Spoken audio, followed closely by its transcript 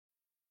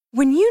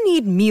When you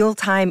need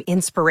mealtime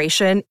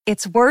inspiration,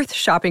 it's worth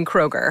shopping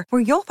Kroger,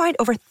 where you'll find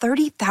over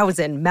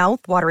 30,000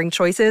 mouth-watering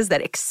choices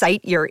that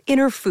excite your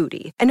inner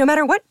foodie. And no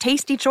matter what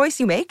tasty choice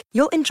you make,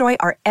 you'll enjoy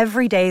our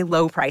everyday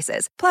low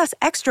prices, plus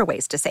extra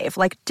ways to save,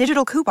 like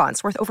digital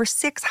coupons worth over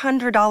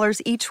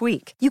 $600 each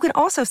week. You can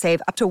also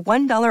save up to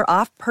 $1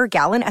 off per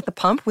gallon at the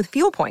pump with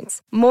fuel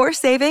points. More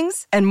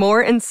savings and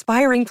more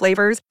inspiring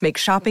flavors make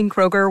shopping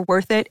Kroger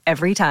worth it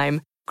every time.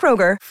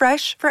 Kroger,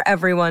 fresh for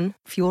everyone.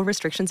 Fuel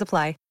restrictions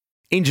apply.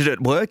 Injured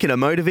at work in a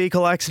motor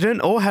vehicle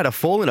accident or had a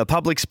fall in a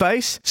public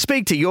space?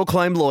 Speak to Your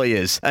Claim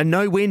Lawyers, a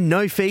no-win,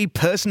 no-fee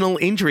personal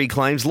injury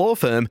claims law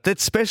firm that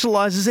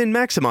specialises in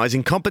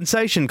maximising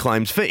compensation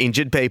claims for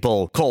injured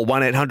people. Call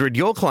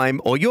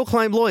 1-800-YOUR-CLAIM or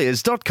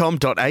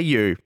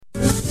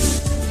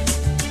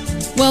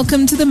yourclaimlawyers.com.au.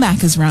 Welcome to the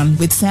Macca's Run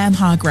with Sam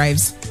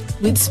Hargraves.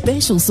 With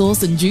special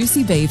sauce and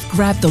juicy beef,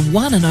 grab the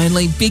one and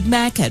only Big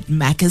Mac at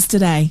Macca's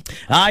today.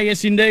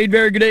 Yes, indeed.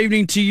 Very good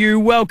evening to you.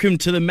 Welcome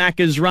to the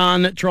Macca's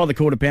Run. Try the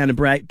quarter pound of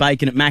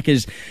bacon at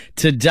Macca's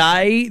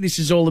today. This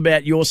is all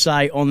about your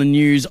say on the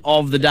news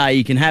of the day.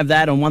 You can have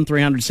that on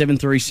 1300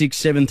 736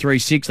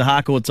 736. The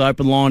Harcourts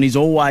open line is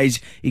always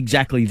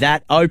exactly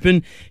that,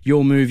 open.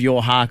 Your move,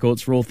 your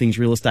Harcourts for all things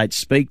real estate.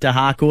 Speak to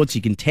Harcourts.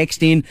 You can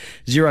text in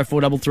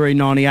 0433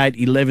 98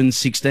 11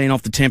 16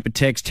 off the Temper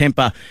text.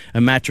 Temper,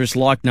 a mattress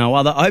like no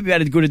other. I hope you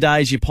had as good a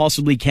day as you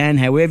possibly can,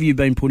 however you've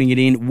been putting it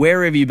in,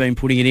 wherever you've been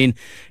putting it in.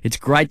 It's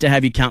great to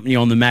have your company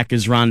on the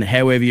Macca's Run,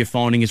 however you're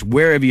finding us,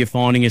 wherever you're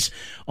finding us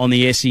on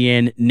the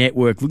SEN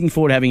network. Looking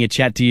forward to having a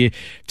chat to you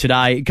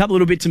today. A couple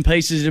of little bits and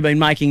pieces that have been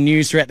making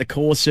news throughout the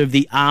course of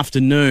the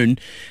afternoon.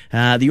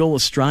 The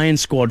All-Australian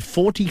squad,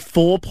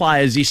 44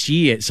 players this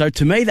year. So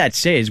to me that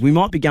says we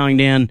might be going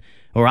down,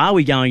 or are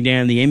we going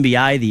down the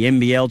NBA, the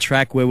NBL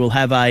track, where we'll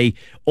have a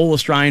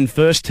All-Australian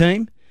first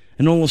team,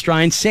 an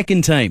All-Australian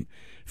second team.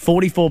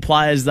 44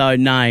 players, though,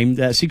 named.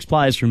 6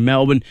 players from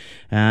Melbourne.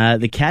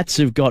 The Cats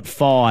have got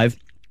 5,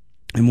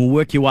 and we'll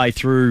work your way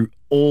through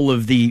all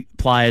of the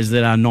players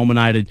that are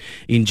nominated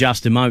in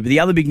just a moment. But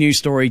the other big news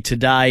story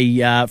today,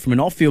 from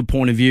an off-field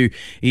point of view,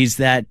 is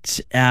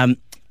that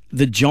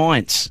the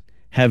Giants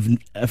have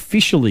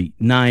officially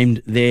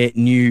named their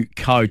new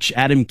coach.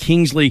 Adam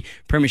Kingsley,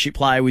 premiership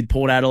player with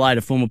Port Adelaide,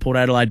 a former Port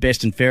Adelaide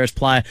best and fairest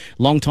player,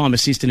 long-time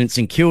assistant at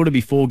St Kilda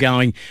before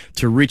going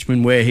to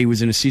Richmond, where he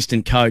was an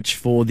assistant coach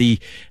for the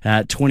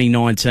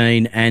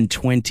 2019 and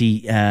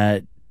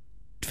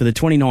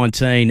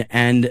 2019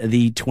 and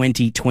the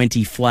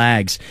 2020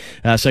 flags.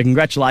 So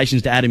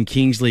congratulations to Adam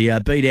Kingsley.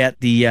 Beat out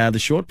the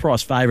short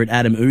price favourite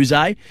Adam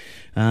Uze,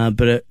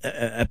 but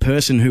a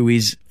person who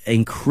is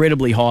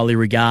incredibly highly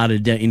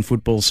regarded in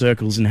football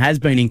circles and has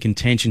been in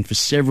contention for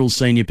several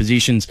senior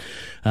positions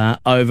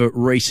over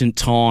recent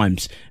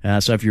times.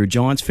 So if you're a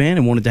Giants fan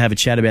and wanted to have a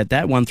chat about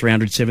that,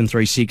 1300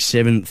 736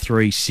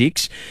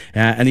 736.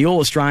 And the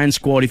All-Australian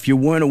squad, if you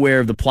weren't aware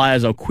of the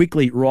players, I'll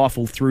quickly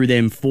rifle through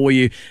them for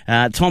you.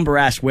 Tom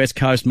Barrass, West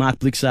Coast, Mark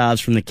Blixards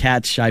from the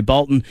Cats, Shea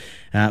Bolton,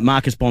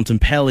 Marcus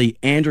Bontempelli,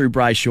 Andrew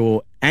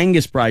Brayshaw,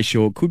 Angus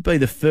Brayshaw could be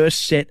the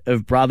first set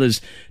of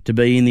brothers to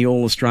be in the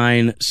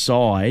All-Australian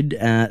side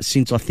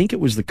since I think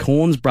it was the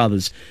Corns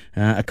brothers,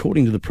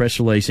 according to the press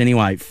release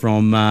anyway,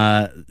 from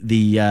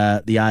the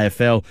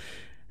AFL,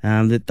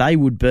 that they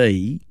would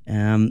be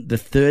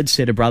the third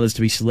set of brothers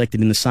to be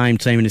selected in the same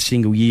team in a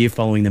single year,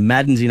 following the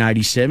Maddens in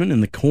 87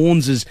 and the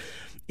Cornses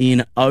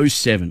in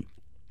 07.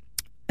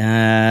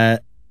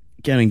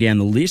 Going down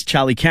the list,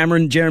 Charlie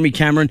Cameron, Jeremy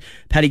Cameron,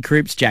 Paddy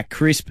Cripps, Jack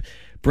Crisp,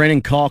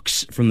 Brennan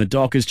Cox from the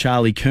Dockers,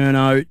 Charlie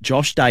Curnow,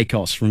 Josh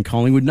Dacos from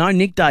Collingwood. No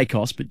Nick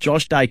Dacos, but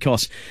Josh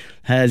Dacos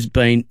has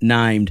been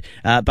named.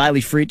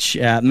 Bailey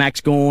Fritsch, Max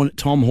Gawn,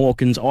 Tom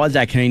Hawkins,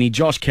 Isaac Heaney,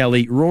 Josh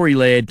Kelly, Rory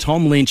Laird,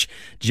 Tom Lynch,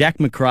 Jack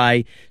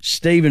McRae,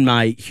 Stephen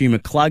May, Hugh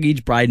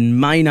McCluggage, Braden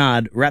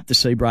Maynard. Wrap to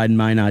see Braden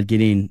Maynard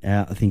get in.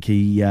 I think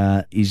he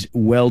is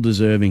well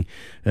deserving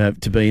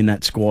to be in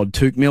that squad.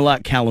 Tuke Miller,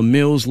 Callum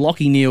Mills,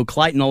 Lockie Neal,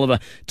 Clayton Oliver,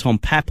 Tom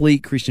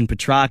Papley, Christian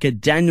Petrarca,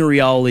 Daniel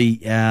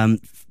Rioli,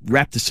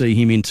 wrapped to see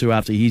him in too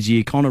after his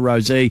year. Connor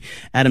Rosey,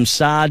 Adam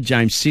Sard,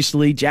 James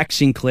Sicily, Jack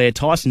Sinclair,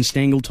 Tyson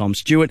Stengel, Tom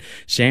Stewart,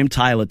 Sam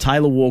Taylor,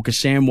 Taylor Walker,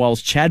 Sam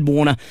Walsh, Chad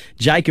Warner,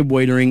 Jacob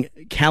Wiedering,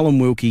 Callum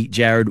Wilkie,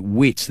 Jared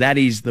Witts. That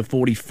is the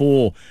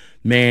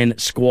 44-man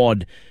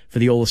squad for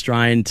the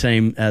All-Australian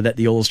team that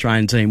the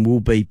All-Australian team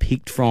will be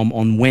picked from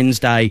on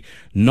Wednesday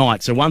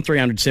night. So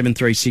 1300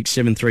 736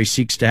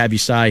 736 to have you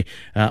say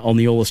on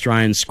the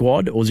All-Australian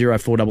squad, or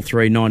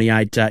 0433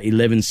 98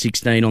 11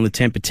 16 on the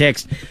Temper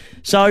text.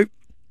 So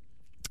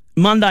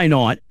Monday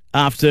night,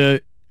 after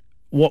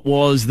what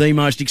was the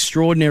most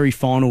extraordinary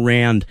final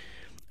round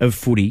of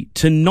footy,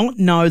 to not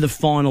know the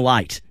final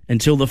 8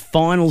 until the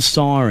final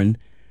siren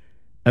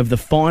of the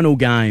final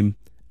game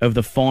of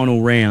the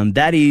final round,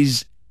 that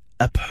is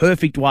a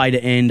perfect way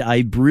to end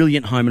a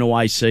brilliant home and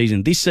away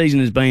season. This season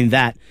has been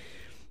that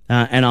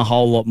and a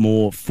whole lot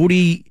more.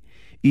 Footy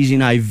is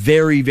in a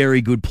very, very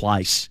good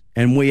place,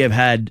 and we have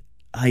had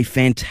a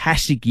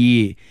fantastic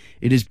year.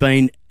 It has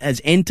been as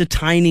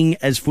entertaining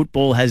as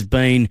football has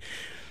been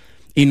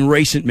in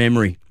recent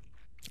memory.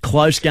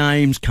 close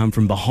games, come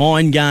from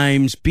behind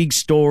games, big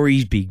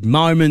stories, big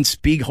moments,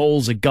 big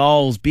hauls of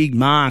goals, big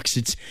marks.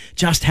 It's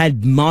just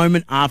had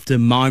moment after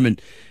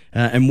moment,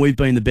 and we've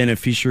been the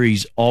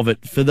beneficiaries of it.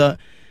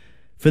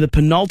 For the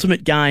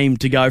penultimate game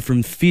to go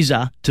from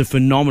fizzer to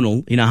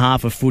phenomenal in a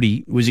half a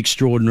footy was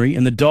extraordinary,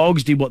 and the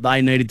Dogs did what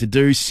they needed to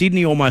do.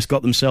 Sydney almost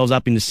got themselves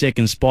up in the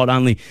second spot,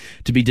 only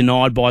to be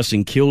denied by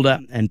St Kilda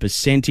and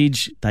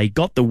percentage. They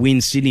got the win,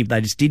 Sydney, but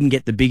they just didn't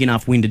get the big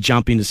enough win to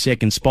jump into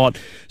second spot,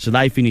 so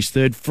they finished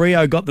third.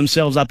 Freo got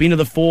themselves up into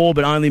the four,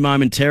 but only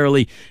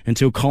momentarily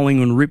until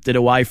Collingwood ripped it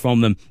away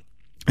from them.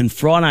 And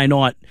Friday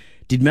night,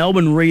 did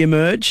Melbourne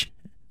re-emerge,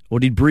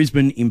 or did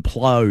Brisbane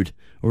implode?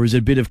 Or is it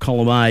a bit of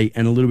column A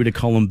and a little bit of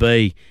column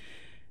B?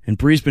 And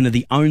Brisbane are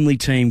the only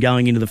team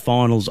going into the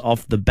finals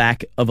off the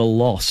back of a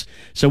loss.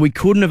 So we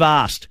couldn't have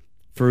asked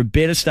for a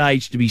better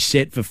stage to be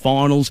set for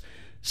finals.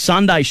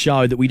 Sunday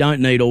showed that we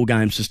don't need all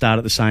games to start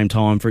at the same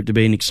time for it to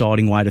be an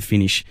exciting way to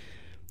finish.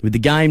 With the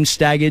games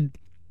staggered,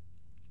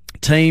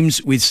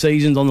 teams with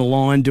seasons on the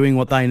line doing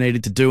what they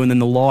needed to do, and then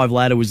the live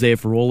ladder was there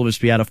for all of us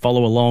to be able to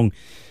follow along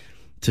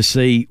to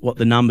see what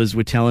the numbers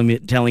were telling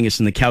us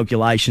and the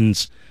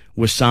calculations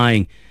were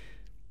saying.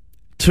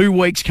 2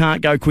 weeks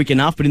can't go quick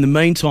enough, but in the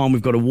meantime,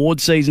 we've got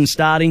award season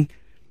starting,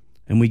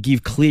 and we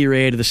give clear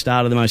air to the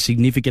start of the most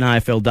significant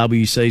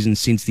AFLW season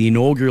since the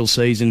inaugural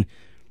season,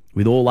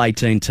 with all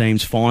 18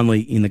 teams finally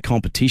in the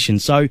competition.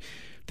 So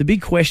the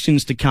big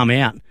questions to come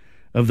out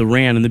of the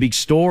round and the big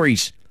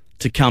stories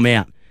to come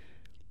out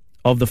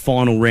of the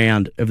final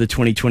round of the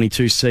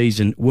 2022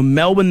 season, were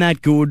Melbourne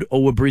that good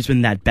or were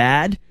Brisbane that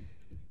bad?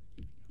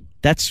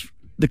 That's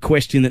the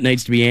question that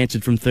needs to be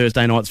answered from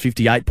Thursday night's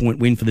 58-point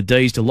win for the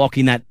D's to lock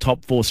in that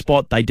top 4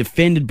 spot. They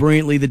defended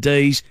brilliantly, the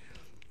D's.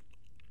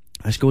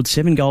 They scored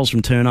 7 goals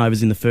from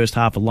turnovers in the first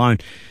half alone.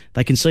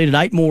 They conceded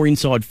 8 more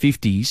inside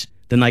 50s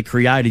than they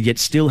created, yet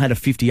still had a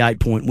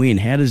 58-point win.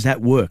 How does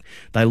that work?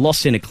 They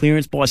lost centre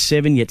clearance by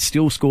 7, yet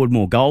still scored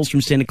more goals from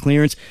centre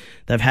clearance.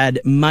 They've had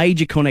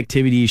major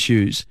connectivity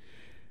issues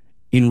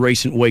in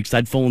recent weeks.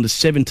 They'd fallen to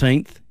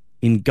 17th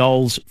in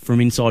goals from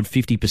inside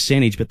 50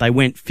 percentage, but they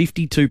went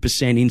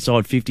 52%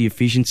 inside 50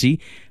 efficiency.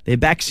 Their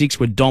back six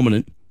were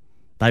dominant.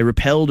 They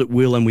repelled at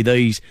will and with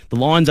ease. The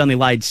Lions only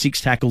laid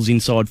 6 tackles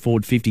inside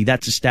forward 50.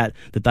 That's a stat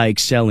that they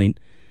excel in.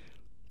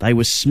 They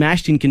were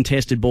smashed in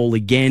contested ball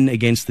again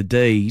against the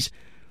D's.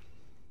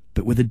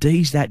 But were the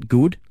D's that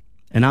good?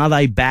 And are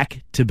they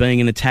back to being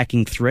an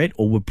attacking threat,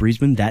 or were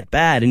Brisbane that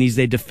bad? And is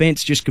their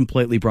defence just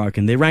completely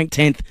broken? They're ranked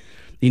 10th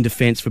in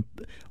defence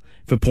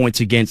for points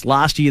against.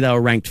 Last year they were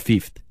ranked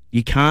 5th.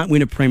 You can't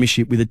win a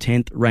premiership with a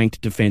 10th ranked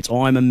defence.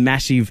 I'm a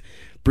massive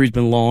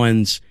Brisbane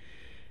Lions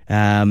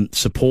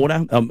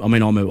supporter. I'm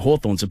a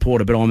Hawthorn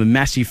supporter, but I'm a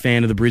massive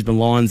fan of the Brisbane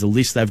Lions, the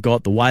list they've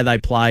got, the way they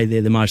play.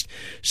 They're the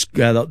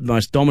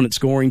most dominant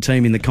scoring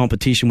team in the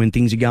competition when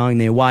things are going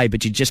their way,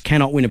 but you just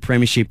cannot win a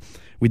premiership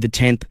with the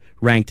 10th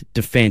ranked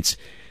defence.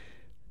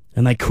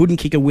 And they couldn't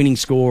kick a winning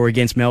score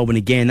against Melbourne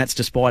again. That's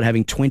despite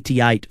having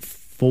 28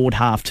 forward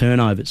half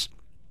turnovers.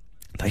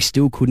 They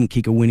still couldn't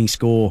kick a winning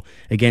score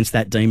against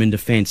that Demon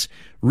defence.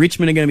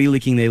 Richmond are going to be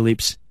licking their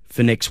lips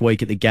for next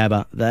week at the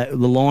Gabba. The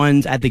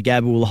Lions at the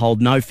Gabba will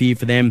hold no fear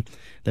for them.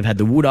 They've had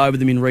the wood over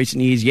them in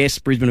recent years. Yes,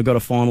 Brisbane have got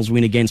a finals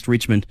win against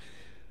Richmond,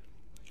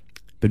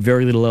 but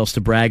very little else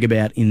to brag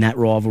about in that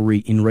rivalry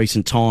in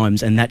recent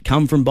times. And that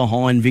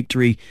come-from-behind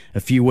victory a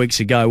few weeks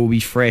ago will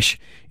be fresh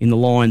in the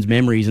Lions'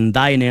 memories. And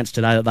they announced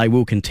today that they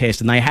will contest,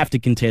 and they have to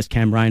contest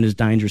Cam Rayner's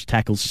dangerous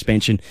tackle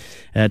suspension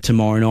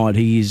tomorrow night.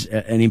 He is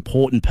an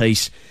important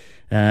piece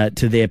to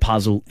their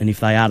puzzle, and if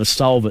they are to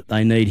solve it,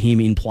 they need him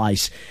in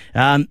place.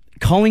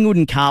 Collingwood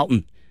and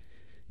Carlton,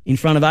 in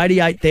front of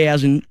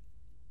 88,000,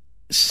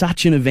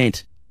 such an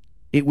event.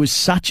 It was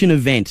such an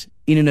event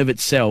in and of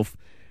itself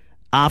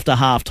after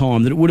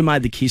half-time that it would have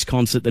made the Kiss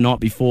concert the night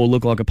before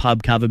look like a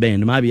pub cover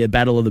band, or maybe a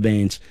battle of the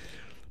bands.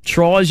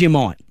 Try as you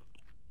might,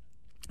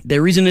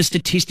 there isn't a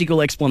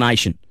statistical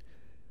explanation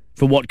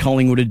for what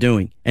Collingwood are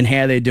doing and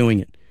how they're doing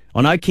it.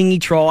 I know Kingy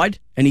tried,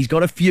 and he's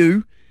got a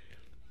few.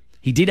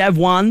 He did have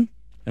one,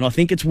 and I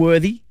think it's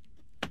worthy.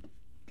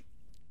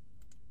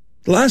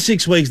 The last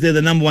 6 weeks, they're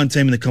the number one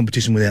team in the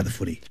competition without the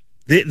footy.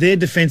 Their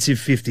defensive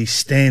 50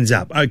 stands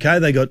up. Okay,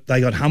 they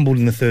got humbled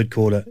in the third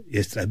quarter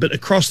yesterday, but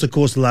across the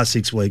course of the last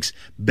 6 weeks,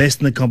 best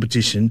in the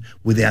competition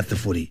without the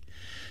footy.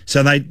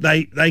 So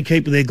they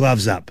keep their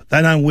gloves up.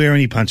 They don't wear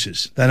any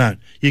punches. They don't.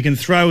 You can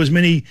throw as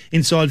many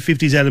inside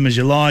 50s at them as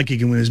you like. You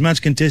can win as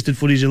much contested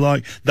footy as you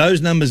like.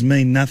 Those numbers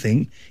mean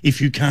nothing if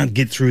you can't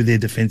get through their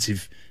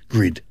defensive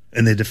grid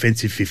and their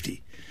defensive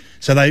 50.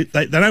 So they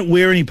don't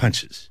wear any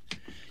punches.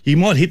 You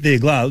might hit their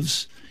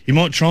gloves. You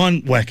might try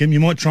and whack them, you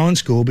might try and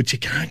score, but you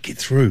can't get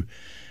through.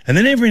 And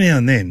then every now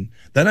and then,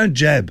 they don't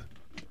jab.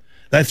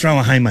 They throw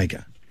a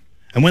haymaker.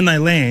 And when they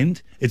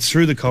land, it's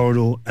through the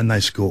corridor and they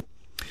score.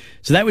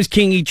 So that was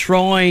Kingy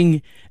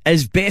trying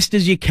as best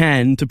as you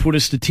can to put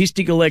a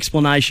statistical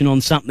explanation on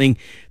something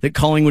that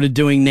Collingwood are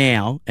doing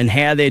now and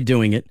how they're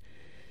doing it.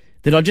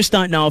 that I just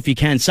don't know if you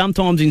can.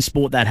 Sometimes in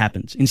sport that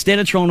happens. Instead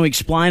of trying to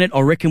explain it,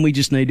 I reckon we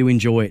just need to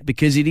enjoy it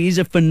because it is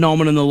a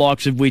phenomenon the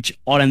likes of which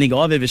I don't think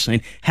I've ever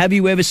seen. Have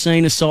you ever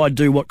seen a side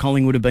do what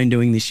Collingwood have been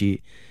doing this year?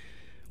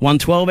 Won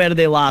 12 out of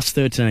their last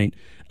 13.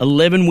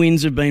 11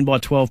 wins have been by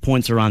 12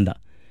 points or under.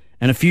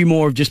 And a few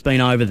more have just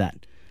been over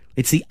that.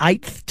 It's the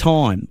 8th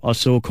time I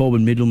saw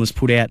Corbin Midland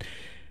put out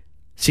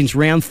since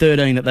round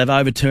 13 that they've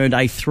overturned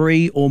a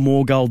 3 or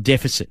more goal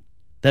deficit.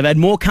 They've had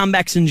more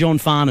comebacks than John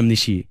Farnham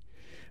this year.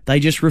 They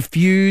just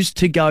refuse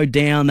to go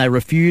down. They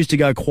refuse to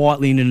go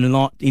quietly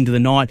into the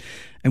night.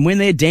 And when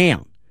they're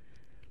down,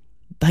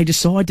 they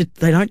decide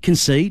they don't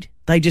concede.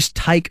 They just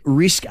take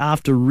risk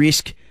after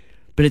risk,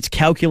 but it's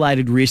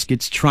calculated risk.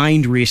 It's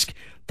trained risk.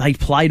 They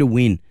play to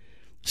win.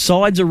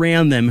 Sides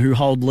around them who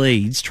hold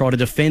leads try to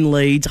defend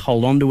leads,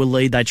 hold on to a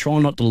lead. They try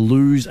not to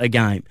lose a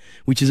game,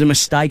 which is a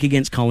mistake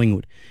against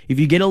Collingwood. If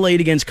you get a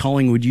lead against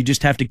Collingwood, you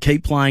just have to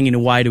keep playing in a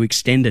way to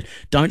extend it.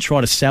 Don't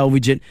try to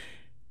salvage it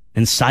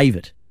and save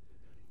it.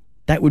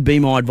 That would be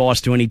my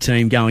advice to any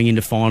team going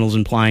into finals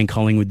and playing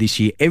Collingwood this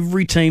year.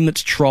 Every team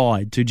that's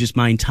tried to just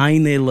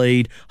maintain their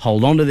lead,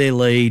 hold on to their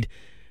lead,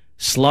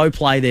 slow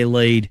play their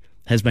lead,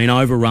 has been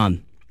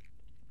overrun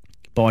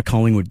by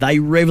Collingwood. They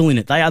revel in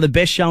it. They are the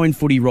best show in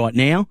footy right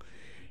now.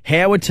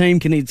 How a team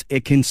can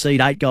concede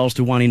 8 goals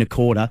to 1 in a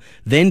quarter,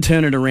 then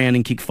turn it around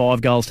and kick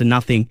 5 goals to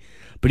nothing.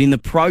 But in the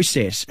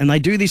process, and they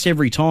do this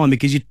every time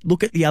because you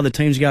look at the other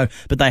teams and go,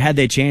 but they had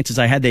their chances,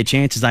 they had their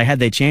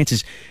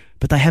chances,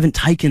 but they haven't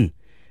taken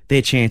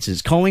their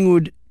chances.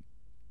 Collingwood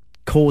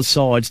cause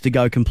sides to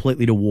go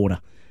completely to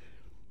water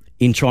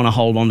in trying to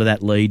hold on to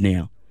that lead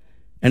now.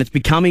 And it's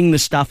becoming the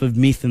stuff of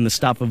myth and the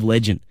stuff of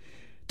legend.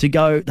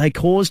 They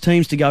cause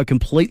teams to go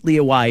completely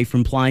away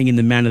from playing in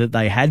the manner that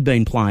they had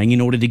been playing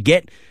in order to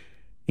get,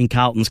 in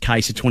Carlton's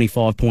case, a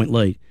 25-point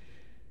lead.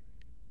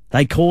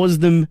 They cause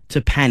them to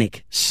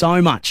panic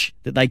so much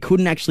that they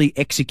couldn't actually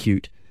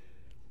execute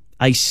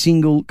a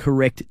single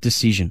correct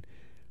decision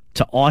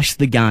to ice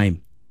the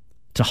game,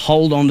 to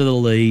hold on to the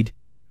lead,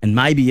 and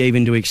maybe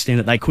even to extend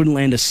it. They couldn't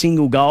land a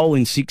single goal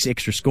in 6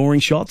 extra scoring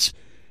shots.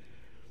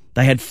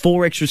 They had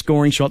 4 extra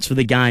scoring shots for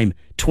the game.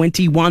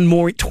 21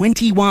 more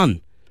inside.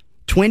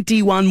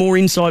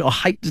 I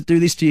hate to do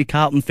this to you,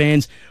 Carlton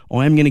fans.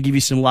 I am going to give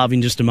you some love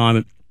in just a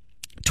moment.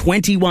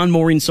 21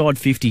 more inside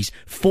 50s,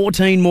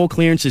 14 more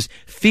clearances,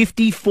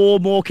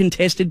 54 more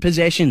contested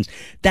possessions.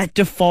 That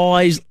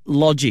defies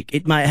logic.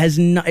 It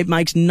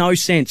makes no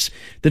sense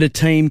that a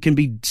team can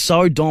be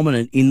so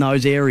dominant in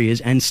those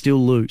areas and still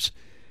lose.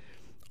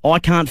 I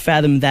can't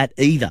fathom that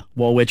either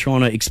while we're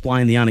trying to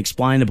explain the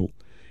unexplainable.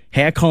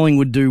 How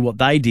Collingwood do what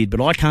they did,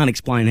 but I can't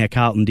explain how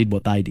Carlton did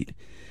what they did.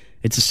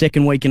 It's the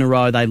second week in a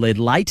row they led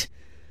late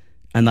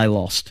and they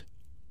lost.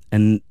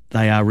 And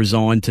they are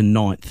resigned to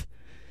 9th.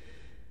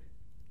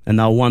 And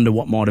they'll wonder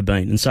what might have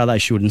been. And so they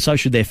should, and so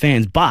should their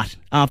fans. But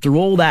after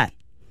all that,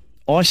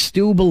 I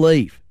still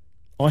believe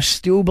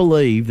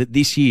that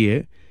this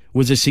year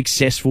was a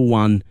successful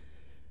one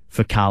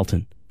for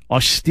Carlton. I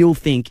still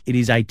think it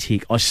is a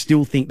tick. I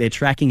still think they're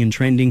tracking and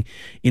trending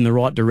in the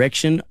right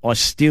direction. I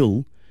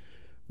still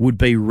would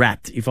be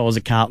rapt if I was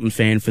a Carlton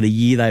fan for the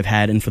year they've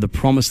had and for the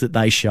promise that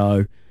they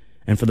show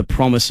and for the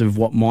promise of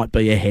what might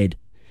be ahead.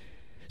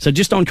 So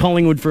just on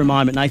Collingwood for a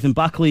moment, Nathan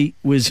Buckley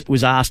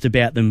was asked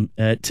about them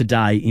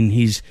today in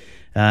his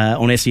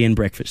on SEN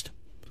Breakfast.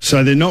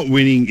 So they're not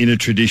winning in a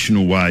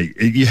traditional way.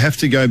 You have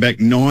to go back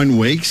 9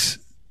 weeks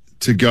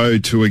to go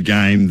to a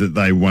game that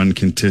they won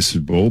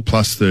contested ball,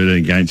 plus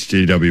 13 against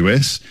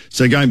GWS.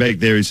 So going back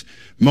there is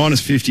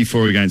minus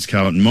 54 against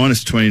Carlton,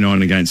 minus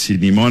 29 against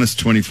Sydney, minus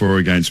 24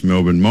 against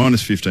Melbourne,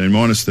 minus 15,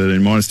 minus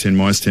 13, minus 10,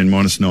 minus 10,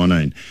 minus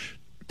 19.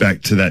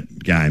 Back to that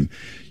game.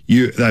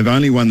 They've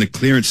only won the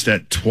clearance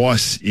stat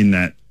twice in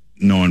that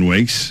 9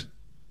 weeks,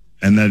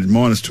 and that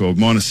minus 12,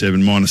 minus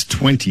 7, minus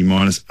 20,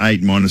 minus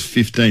 8, minus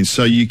 15.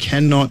 So you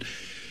cannot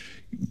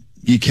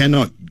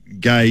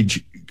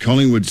gauge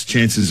Collingwood's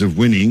chances of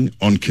winning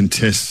on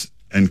contests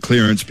and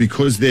clearance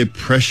because their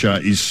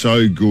pressure is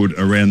so good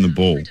around the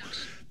ball.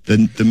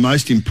 The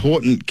most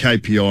important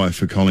KPI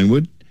for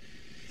Collingwood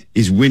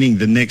is winning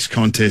the next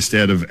contest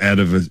out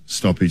of a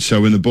stoppage. So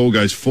when the ball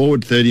goes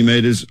forward 30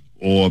 metres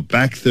or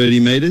back 30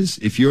 metres,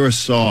 if you're a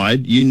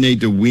side, you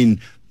need to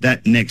win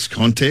that next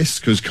contest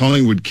because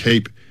Collingwood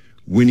keep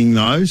winning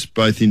those,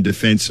 both in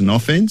defence and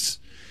offence.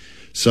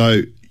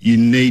 So you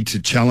need to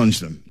challenge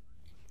them.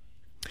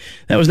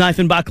 That was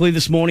Nathan Buckley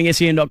this morning,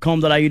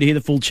 sen.com.au to hear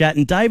the full chat.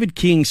 And David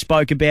King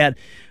spoke about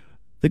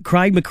that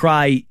Craig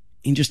McRae,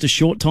 in just a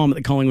short time at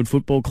the Collingwood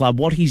Football Club,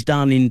 what he's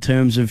done in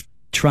terms of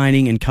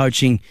training and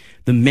coaching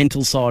the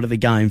mental side of the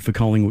game for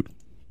Collingwood.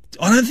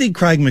 I don't think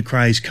Craig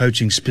McRae's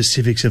coaching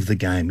specifics of the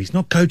game. He's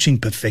not coaching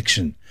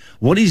perfection.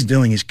 What he's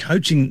doing is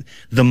coaching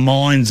the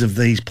minds of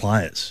these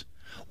players.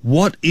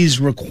 What is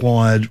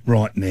required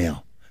right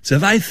now? So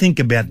they think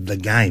about the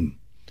game,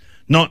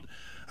 not,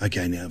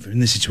 okay, now if we're in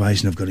this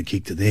situation, I've got to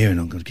kick to there and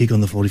I've got to kick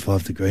on the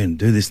 45 degree and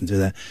do this and do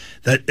that.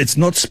 That it's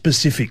not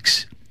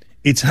specifics.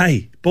 It's,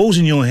 hey, ball's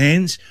in your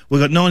hands.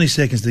 We've got 90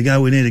 seconds to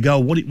go. We need a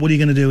goal. What are you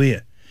going to do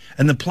here?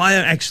 and the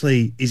player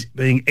actually is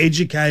being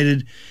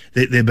educated,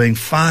 they're being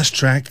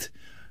fast-tracked.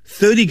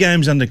 30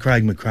 games under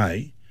Craig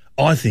McRae,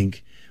 I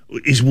think,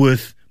 is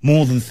worth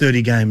more than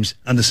 30 games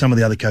under some of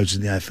the other coaches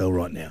in the AFL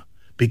right now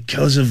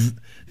because of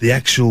the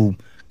actual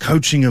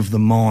coaching of the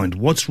mind,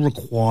 what's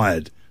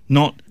required,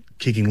 not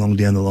kicking long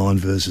down the line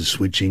versus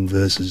switching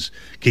versus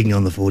kicking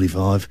on the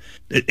 45.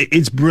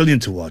 It's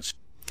brilliant to watch.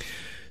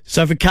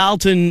 So for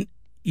Carlton,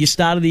 you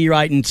started the year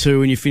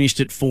 8-2 and you finished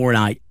at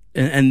 4-8,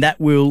 and that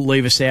will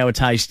leave a sour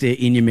taste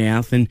in your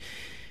mouth. And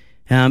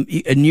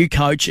a new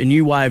coach, a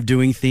new way of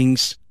doing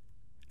things,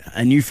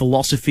 a new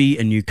philosophy,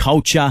 a new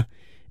culture.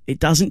 It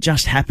doesn't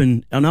just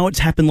happen. I know it's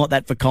happened like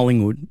that for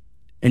Collingwood,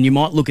 and you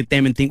might look at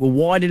them and think, well,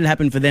 why did it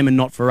happen for them and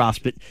not for us?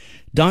 But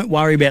don't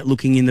worry about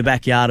looking in the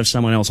backyard of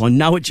someone else. I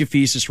know it's your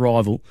fiercest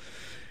rival,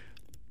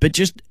 but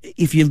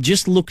if you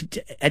just look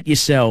at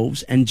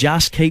yourselves and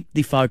just keep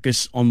the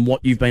focus on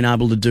what you've been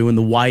able to do and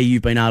the way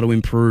you've been able to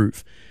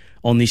improve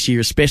on this year,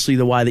 especially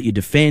the way that you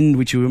defend,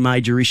 which were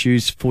major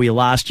issues for you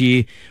last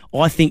year,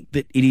 I think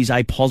that it is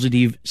a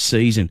positive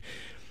season.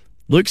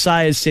 Luke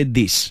Sayers said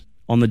this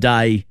on the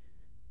day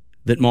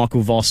that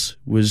Michael Voss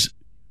was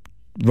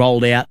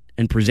rolled out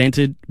and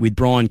presented with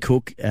Brian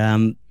Cook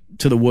to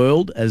the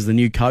world as the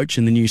new coach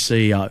and the new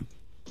CEO.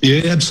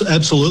 Yeah,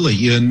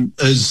 absolutely. And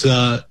as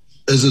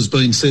has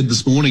been said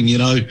this morning, you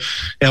know,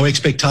 our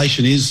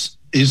expectation is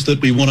that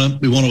we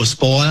want to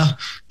aspire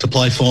to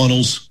play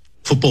finals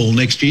football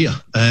next year.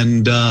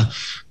 And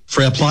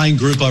for our playing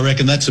group, I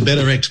reckon that's a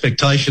better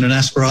expectation and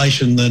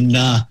aspiration than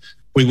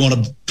we want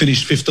to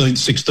finish 15th,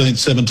 16th,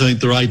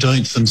 17th or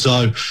 18th. And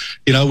so,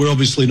 you know, we're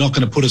obviously not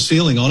going to put a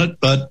ceiling on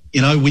it, but,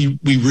 you know, we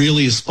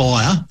really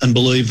aspire and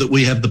believe that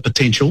we have the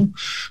potential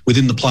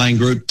within the playing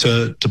group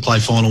to play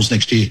finals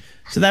next year.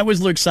 So that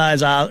was Luke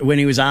Sayers when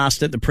he was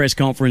asked at the press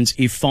conference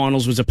if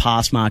finals was a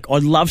pass mark.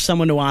 I'd love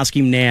someone to ask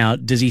him now,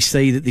 does he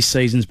see that this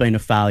season's been a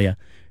failure?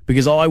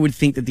 Because I would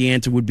think that the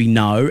answer would be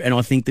no, and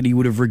I think that he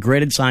would have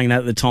regretted saying that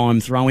at the time,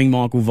 throwing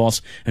Michael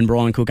Voss and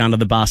Brian Cook under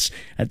the bus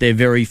at their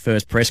very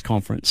first press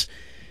conference.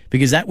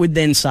 Because that would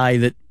then say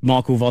that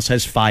Michael Voss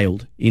has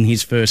failed in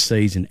his first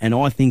season, and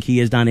I think he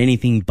has done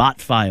anything but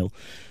fail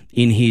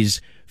in his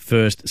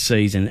first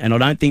season. And I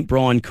don't think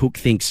Brian Cook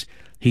thinks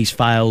he's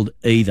failed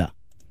either.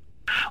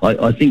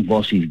 I think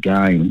Voss's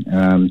game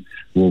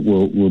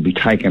will be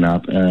taken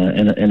up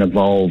and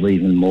evolve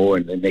even more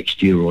in the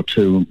next year or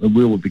two. It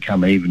will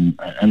become an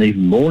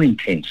even more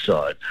intense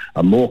side,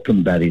 a more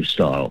combative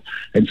style.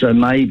 And so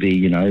maybe,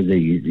 you know,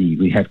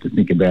 we have to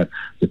think about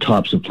the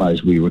types of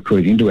players we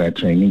recruit into our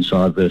team,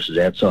 inside versus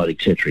outside,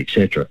 etc.,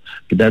 etc.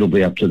 But that'll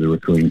be up to the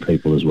recruiting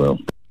people as well.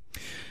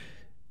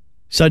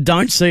 So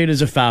don't see it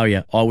as a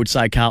failure, I would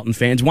say, Carlton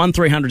fans.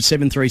 1300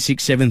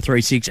 736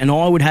 736. And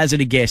I would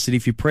hazard a guess that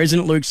if your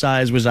president, Luke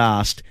Sayers, was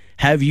asked,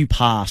 have you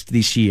passed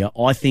this year?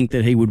 I think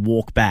that he would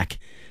walk back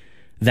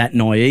that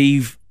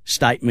naive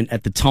statement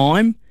at the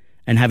time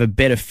and have a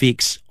better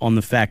fix on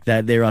the fact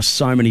that there are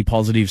so many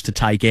positives to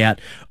take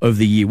out of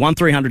the year.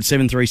 1300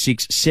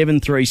 736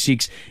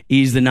 736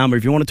 is the number.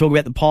 If you want to talk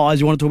about the Pies,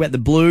 you want to talk about the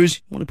Blues,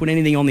 you want to put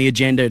anything on the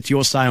agenda, it's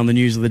your say on the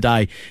news of the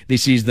day.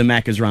 This is the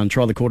Macca's Run.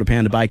 Try the quarter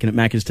pound of bacon at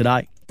Macca's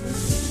today.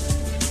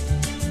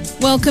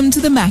 Welcome to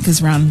the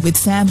Macca's Run with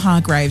Sam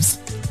Hargraves.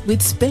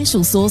 With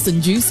special sauce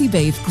and juicy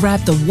beef, grab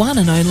the one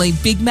and only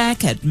Big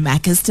Mac at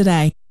Macca's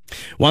today.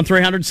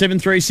 1300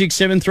 736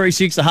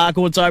 736, the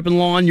Harcourts open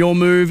line. Your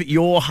move,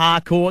 your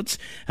Harcourts.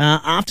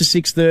 After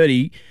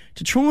 6:30,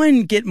 to try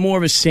and get more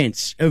of a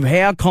sense of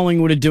how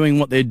Collingwood are doing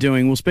what they're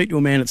doing, we'll speak to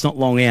a man that's not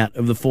long out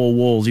of the four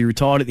walls. He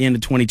retired at the end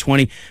of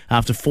 2020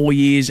 after 4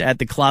 years at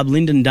the club.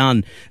 Lyndon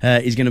Dunn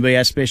is going to be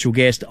our special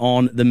guest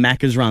on the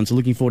Macca's Run, so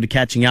looking forward to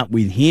catching up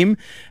with him.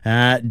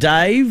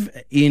 Dave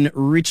in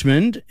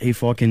Richmond,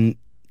 if I can...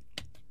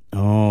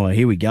 Oh,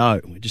 here we go.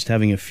 We're just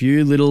having a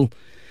few little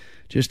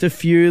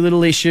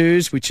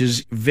issues, which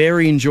is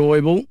very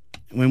enjoyable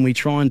when we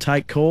try and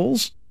take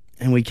calls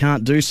and we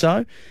can't do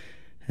so.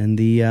 And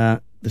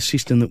the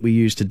system that we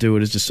use to do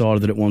it has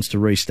decided that it wants to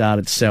restart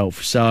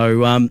itself.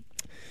 So,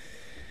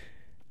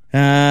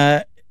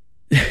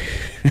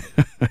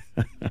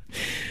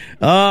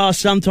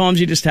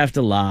 sometimes you just have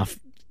to laugh.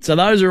 So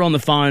those who are on the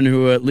phone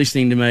who are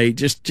listening to me,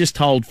 just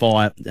hold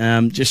fire.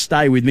 Just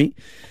stay with me.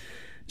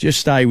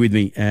 Just stay with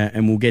me,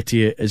 and we'll get to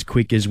you as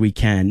quick as we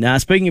can. Now,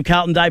 speaking of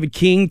Carlton, David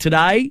King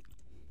today.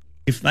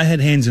 If they had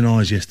hands and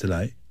eyes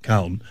yesterday,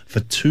 Carlton, for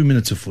 2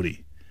 minutes of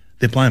footy,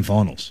 they're playing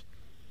finals.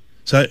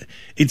 So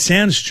it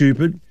sounds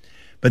stupid,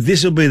 but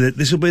this will be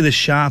the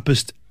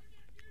sharpest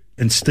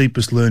and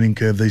steepest learning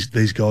curve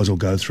these guys will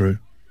go through.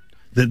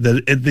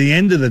 That at the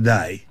end of the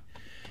day,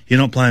 you're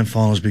not playing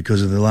finals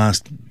because of the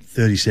last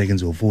 30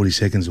 seconds or 40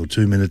 seconds or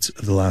 2 minutes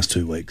of the last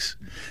 2 weeks.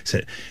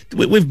 So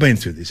we've been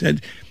through this.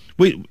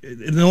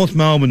 In North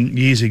Melbourne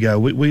years ago,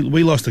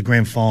 we lost the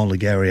grand final to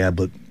Gary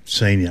Ablett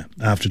Senior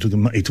after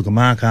he took a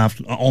mark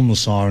on the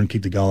siren,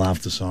 kicked a goal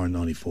after the siren,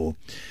 94.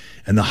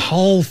 And the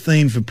whole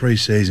theme for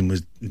pre-season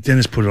was,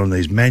 Dennis put it on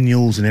these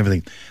manuals and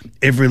everything,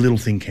 every little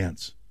thing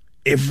counts.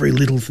 every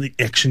little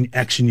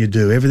action you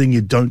do, everything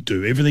you don't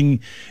do,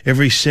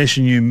 every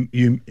session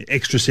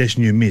extra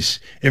session you miss,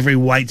 every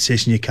weight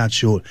session you cut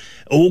short,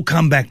 all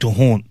come back to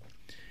haunt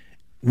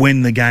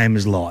when the game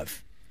is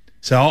live.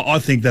 So I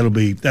think that'll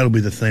be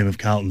the theme of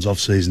Carlton's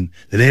off-season,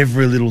 that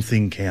every little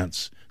thing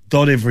counts.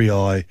 Dot every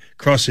I,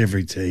 cross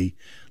every T,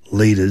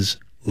 leaders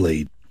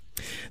lead.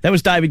 That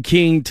was David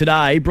King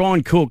today.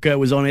 Brian Cook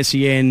was on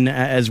SEN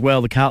as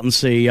well, the Carlton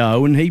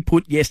CEO, and he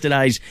put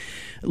yesterday's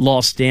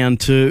loss down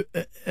to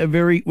a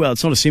very, well,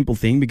 it's not a simple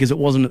thing because it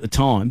wasn't at the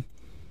time.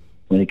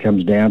 When it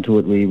comes down to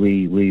it,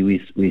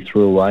 we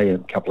threw away a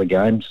couple of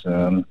games.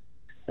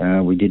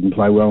 We didn't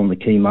play well in the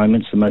key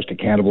moments, the most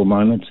accountable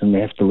moments, and we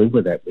have to live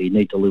with that. We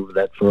need to live with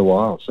that for a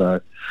while.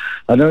 So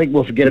I don't think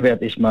we'll forget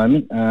about this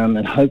moment,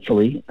 and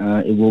hopefully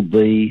it will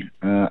be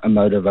a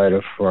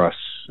motivator for us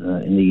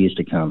in the years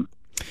to come.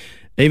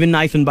 Even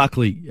Nathan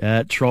Buckley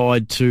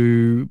tried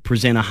to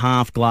present a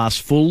half-glass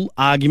full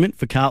argument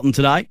for Carlton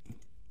today.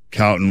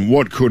 Carlton,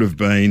 what could have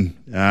been.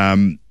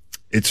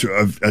 It's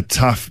a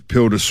tough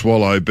pill to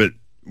swallow, but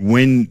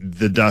when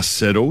the dust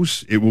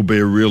settles, it will be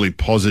a really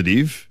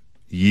positive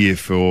year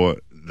for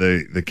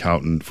the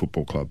Carlton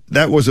Football Club.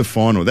 That was a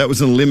final. That was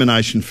an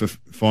elimination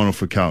final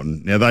for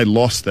Carlton. Now, they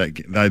lost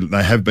that.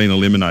 They have been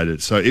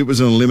eliminated. So it was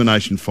an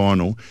elimination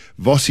final.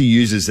 Vossi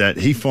uses that.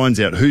 He finds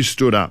out who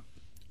stood up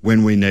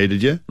when we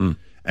needed you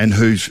and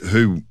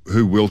who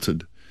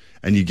wilted.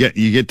 And you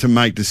get to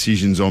make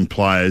decisions on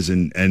players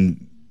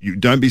and you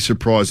don't be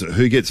surprised at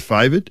who gets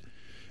favoured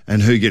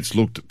and who gets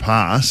looked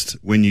past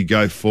when you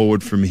go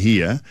forward from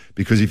here,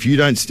 because if you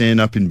don't stand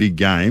up in big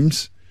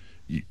games,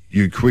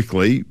 you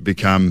quickly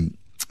become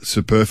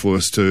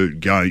superfluous to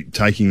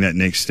taking that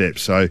next step.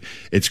 So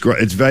it's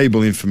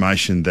valuable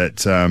information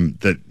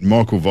that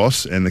Michael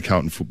Voss and the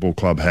Carlton Football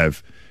Club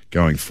have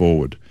going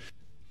forward.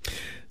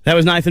 That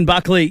was Nathan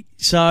Buckley.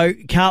 So,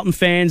 Carlton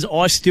fans,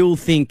 I still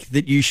think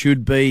you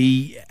should, I'm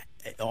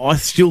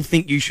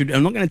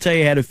not going to tell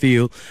you how to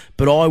feel,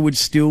 but I would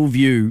still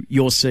view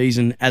your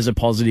season as a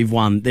positive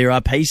one. There are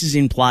pieces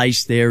in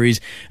place. There is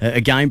a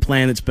game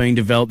plan that's being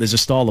developed. There's a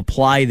style of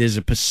play. There's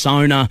a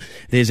persona.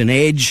 There's an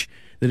edge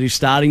that is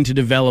starting to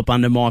develop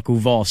under Michael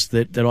Voss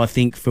that I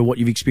think for what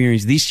you've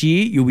experienced this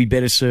year, you'll be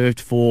better served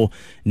for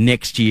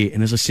next year.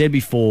 And as I said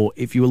before,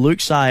 if you were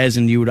Luke Sayers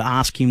and you were to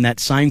ask him that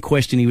same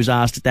question he was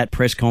asked at that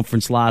press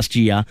conference last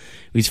year,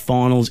 is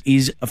finals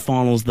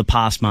the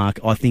pass mark,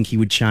 I think he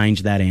would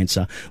change that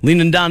answer.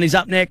 Lyndon Dunn is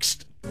up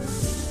next.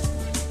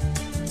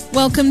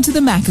 Welcome to the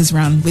Macca's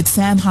Run with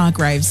Sam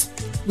Hargraves.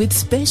 With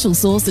special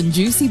sauce and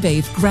juicy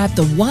beef, grab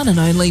the one and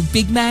only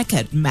Big Mac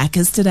at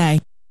Macca's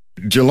today.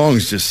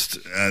 Geelong's just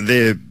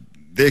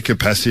their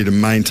capacity to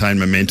maintain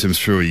momentum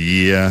through a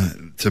year,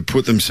 to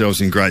put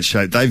themselves in great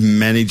shape. They've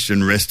managed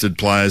and rested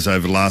players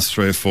over the last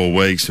 3 or 4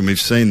 weeks, and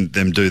we've seen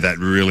them do that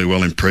really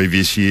well in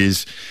previous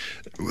years.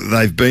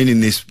 They've been in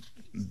this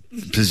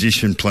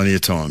position plenty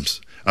of times.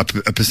 A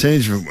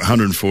percentage of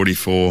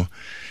 144,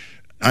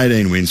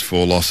 18 wins,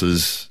 4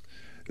 losses.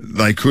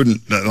 They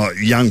couldn't, like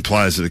young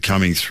players that are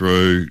coming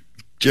through.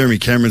 Jeremy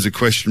Cameron's a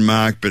question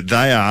mark, but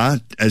they are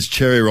as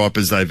cherry ripe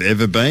as they've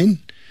ever been.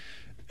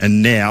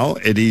 And now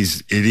it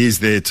is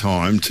their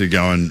time to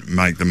go and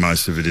make the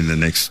most of it in the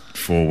next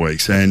 4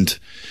 weeks. And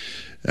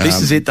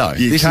this is it, though.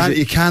 You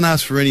can't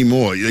ask for any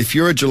more. If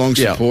you're a Geelong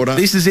supporter,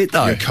 this is it,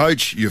 though. Your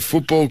coach, your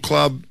football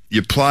club,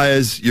 your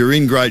players, you're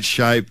in great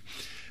shape,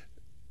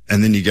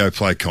 and then you go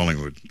play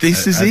Collingwood.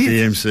 This is at it. The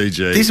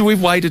MCG.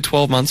 We've waited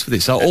 12 months for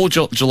this. So all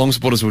Geelong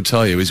supporters will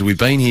tell you is we've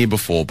been here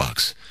before,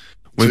 Bucks.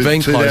 We've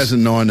been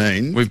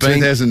 2019.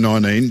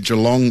 2019.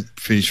 Geelong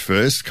finished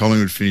first.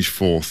 Collingwood finished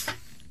fourth.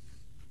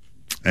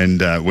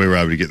 And we were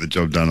able to get the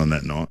job done on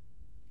that night.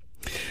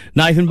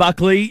 Nathan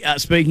Buckley,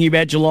 speaking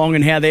about Geelong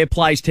and how they're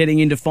placed heading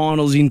into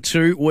finals in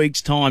 2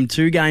 weeks' time.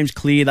 2 games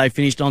clear. They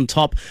finished on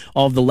top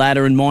of the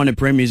ladder and minor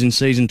premiers in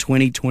season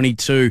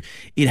 2022.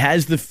 It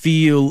has the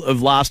feel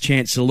of Last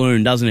Chance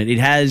Saloon, doesn't it? It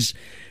has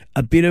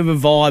a bit of a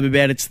vibe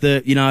about it's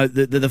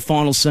the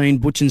final scene,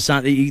 Butch and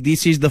Son.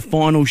 This is the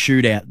final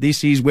shootout.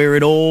 This is where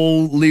it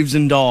all lives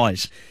and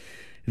dies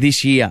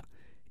this year.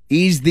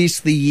 Is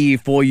this the year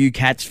for you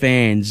Cats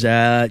fans?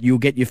 You'll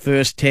get your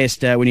first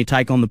test when you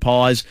take on the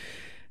Pies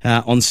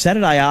on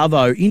Saturday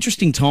Arvo.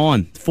 Interesting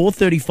time,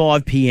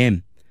 4:35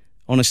 p.m.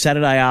 on a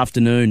Saturday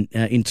afternoon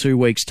in 2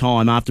 weeks'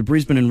 time. After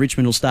Brisbane and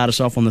Richmond will start us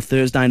off on the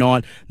Thursday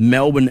night,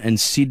 Melbourne and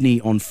Sydney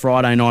on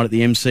Friday night at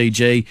the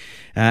MCG,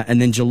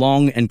 and then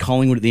Geelong and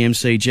Collingwood at the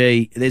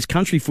MCG. There's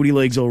country footy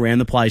leagues all around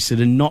the place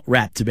that are not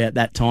wrapped about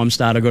that time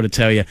start, I've got to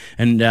tell you,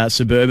 and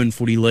suburban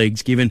footy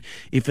leagues, given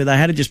if they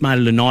had just made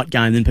it a night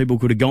game, then people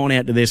could have gone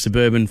out to their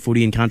suburban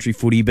footy and country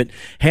footy. But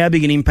how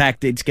big an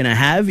impact it's going to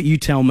have, you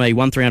tell me.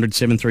 1300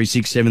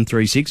 736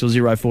 736 or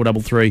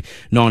 0433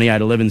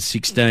 98 11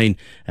 16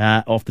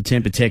 off the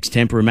Temper Text,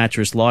 Temper, a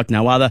mattress like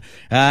no other.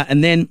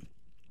 And then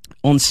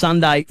on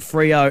Sunday,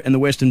 Freo and the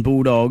Western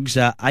Bulldogs,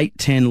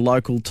 8:10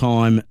 local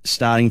time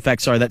starting. In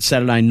fact, sorry, that's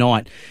Saturday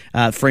night,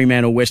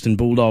 Fremantle Western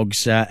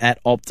Bulldogs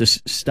at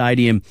Optus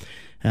Stadium.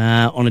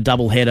 on a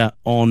double-header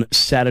on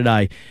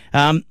Saturday.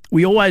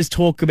 We always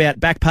talk about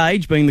back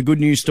page being the good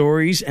news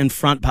stories and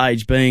front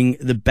page being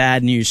the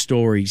bad news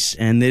stories.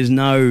 And there's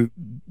no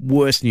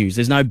worse news.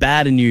 There's no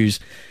badder news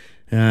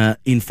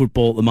in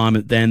football at the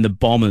moment than the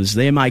Bombers.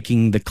 They're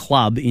making the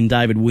club, in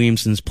David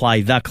Williamson's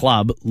play, the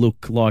club,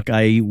 look like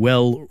a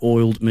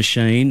well-oiled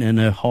machine and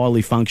a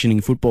highly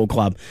functioning football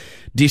club.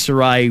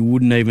 Disarray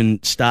wouldn't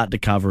even start to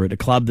cover it. A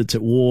club that's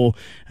at war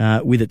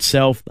with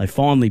itself. They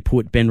finally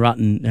put Ben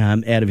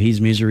Rutten out of his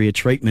misery, a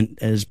treatment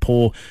as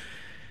poor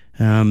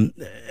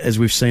as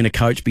we've seen a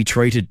coach be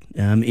treated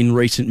in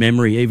recent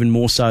memory, even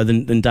more so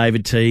than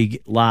David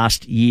Teague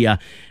last year.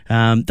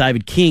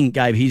 David King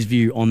gave his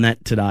view on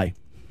that today.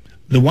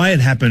 The way it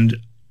happened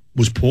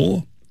was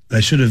poor.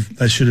 They should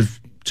have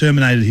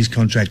terminated his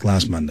contract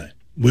last Monday.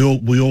 We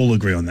all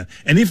agree on that.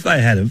 And if they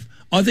had have,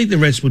 I think the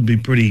rest would be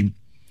pretty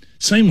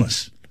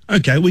seamless.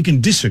 Okay, we can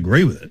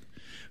disagree with it,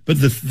 but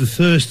the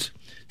thirst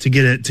to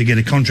get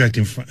a contract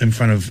in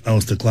front of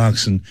Alistair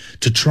Clarkson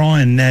to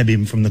try and nab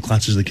him from the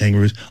clutches of the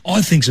Kangaroos,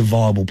 I think's a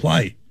viable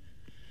play.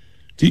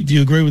 Do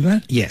you agree with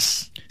that?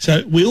 Yes.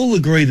 So we all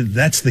agree that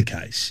that's the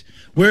case.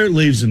 Where it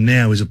leaves them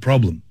now is a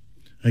problem.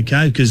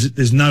 Okay, because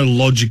there's no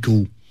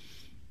logical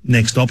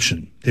next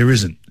option. There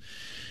isn't.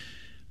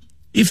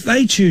 If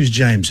they choose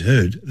James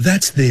Hird,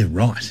 that's their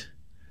right.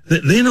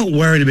 They're not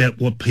worried about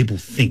what people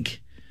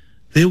think.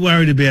 They're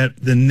worried about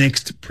the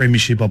next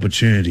premiership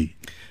opportunity.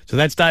 So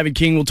that's David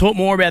King. We'll talk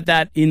more about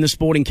that in the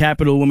Sporting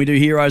Capital when we do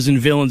Heroes and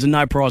Villains, and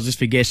no prizes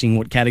for guessing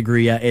what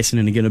category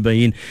Essendon are going to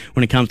be in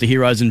when it comes to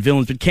Heroes and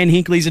Villains. But Ken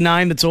Hinkley's a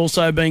name that's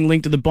also being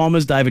linked to the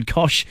Bombers. David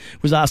Koch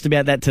was asked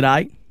about that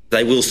today.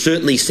 They will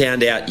certainly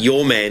sound out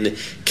your man,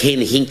 Ken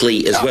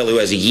Hinkley, as well, who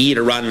has a year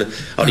to run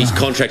on his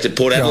contract at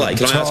Port Adelaide.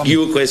 Can I ask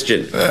you a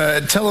question?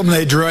 Tell them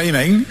they're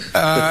dreaming.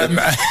 And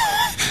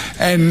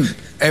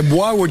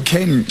why would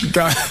Ken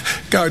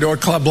go to a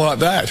club like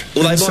that?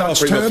 Well, they might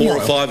offer him a 4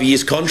 or 5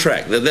 years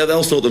contract.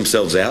 They'll sort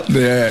themselves out.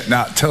 Yeah,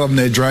 no, tell them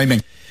they're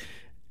dreaming.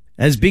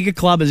 As big a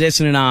club as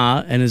Essendon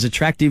are, and as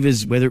attractive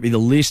as whether it be the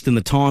list and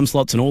the time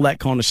slots and all that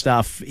kind of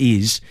stuff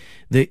is,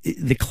 the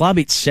club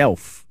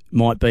itself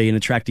might be an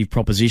attractive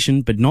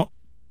proposition, but not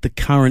the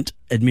current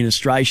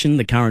administration,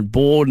 the current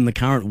board, and the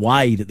current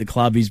way that the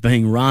club is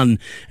being run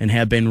and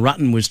how Ben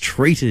Rutten was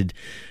treated.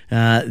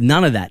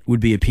 None of that would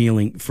be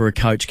appealing for a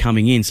coach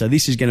coming in. So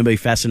this is going to be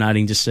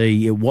fascinating to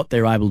see what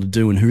they're able to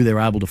do and who they're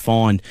able to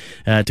find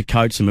to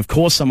coach them. Of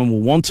course, someone will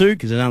want to,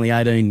 because there's only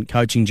 18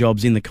 coaching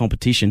jobs in the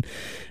competition,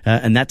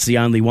 and that's the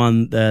only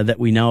one that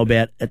we know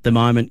about at the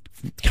moment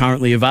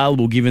currently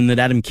available, given that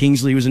Adam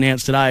Kingsley was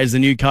announced today as the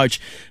new coach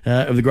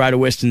of the Greater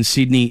Western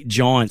Sydney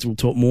Giants. We'll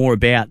talk more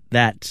about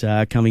that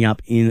coming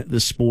up in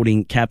the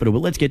Sporting Capital.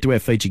 But let's get to our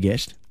feature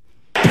guest.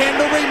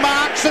 Pendlebury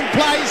marks and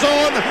plays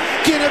on.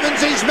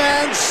 Ginnivan's his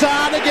man.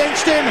 Sard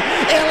against him.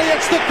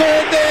 Elliott's the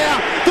third there.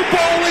 The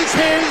ball is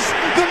his.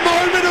 The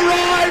moment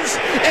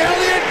arrives.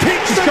 Elliott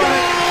kicks the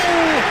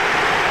goal.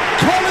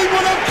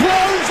 Collingwood have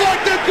closed like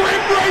the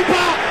Grim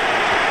Reaper.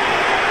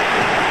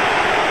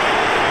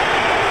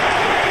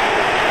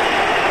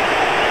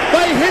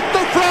 They hit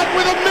the front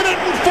with 1 minute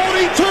and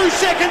 42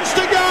 seconds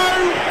to go.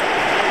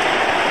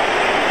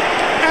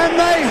 And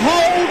they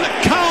hold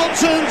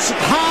Carlton's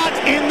heart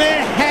in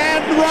their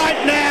hand right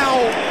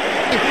now.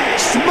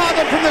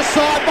 Smothered from the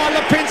side by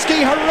Lipinski,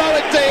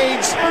 heroic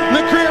deeds.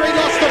 McCreary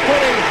lost the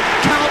footy.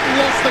 Carlton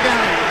lost the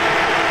game.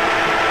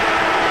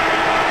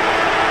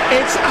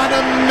 It's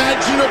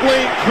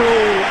unimaginably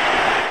cruel.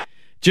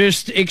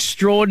 Just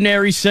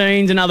extraordinary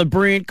scenes. Another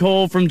brilliant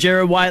call from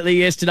Gerard Whateley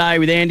yesterday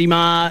with Andy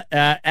Marr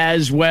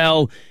as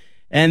well.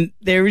 And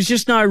there is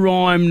just no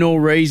rhyme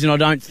nor reason, I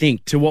don't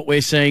think, to what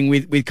we're seeing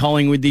with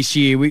Collingwood this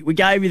year. We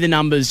gave you the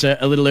numbers a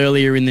little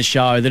earlier in the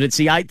show, that it's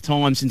the 8th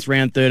time since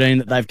round 13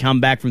 that they've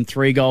come back from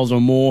 3 goals or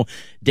more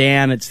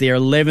down. It's their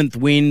 11th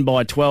win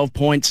by 12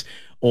 points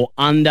or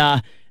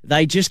under.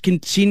 They just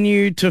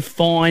continue to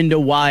find a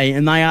way,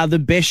 and they are the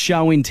best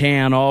show in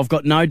town. I've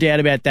got no doubt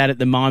about that at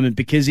the moment,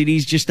 because it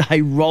is just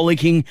a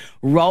rollicking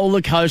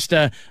roller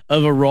coaster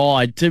of a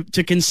ride.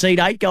 To concede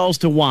 8 goals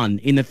to 1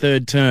 in the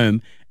third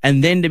term,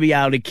 and then to be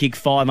able to kick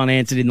 5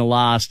 unanswered in the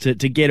last to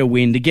get a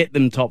win, to get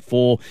them top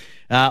 4.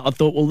 I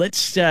thought, well,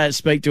 let's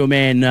speak to a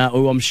man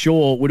who I'm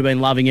sure would have been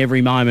loving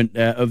every moment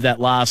of that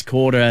last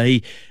quarter.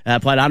 He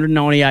played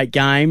 198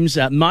 games,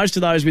 most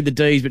of those with the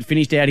D's, but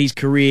finished out his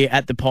career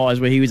at the Pies,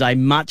 where he was a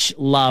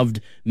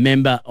much-loved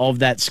member of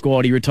that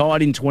squad. He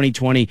retired in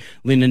 2020,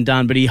 Lyndon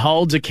Dunn, but he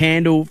holds a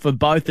candle for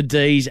both the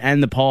D's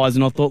and the Pies,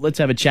 and I thought, let's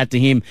have a chat to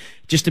him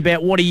just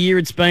about what a year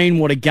it's been,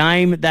 what a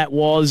game that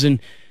was, and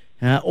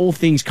all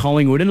things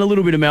Collingwood, and a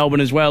little bit of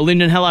Melbourne as well.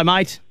 Lyndon, hello,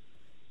 mate.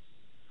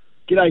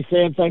 G'day,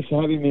 Sam. Thanks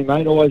for having me,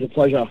 mate. Always a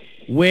pleasure.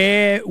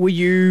 Where were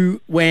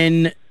you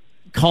when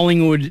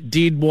Collingwood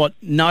did what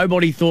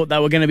nobody thought they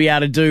were going to be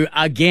able to do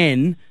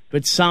again,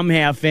 but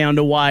somehow found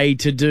a way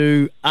to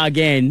do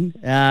again,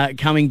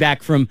 coming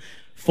back from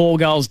 4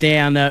 goals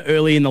down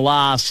early in the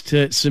last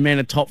to cement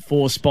a top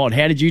 4 spot?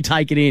 How did you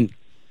take it in?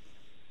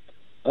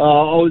 I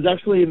was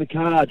actually in the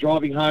car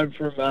driving home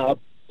from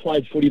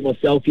played footy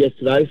myself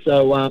yesterday,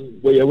 so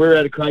we were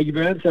out of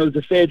Craigieburn, so it was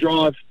a fair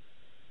drive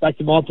back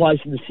to my place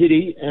in the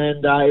city,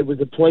 and it was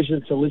a pleasure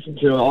to listen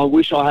to. I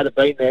wish I had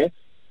been there.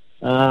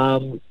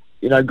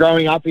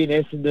 Growing up in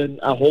Essendon,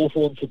 a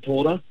Hawthorn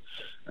supporter,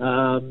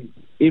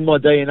 in my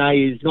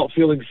DNA is not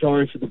feeling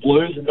sorry for the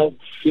Blues and not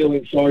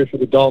feeling sorry for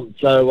the Dom.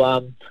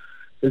 So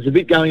there's a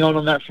bit going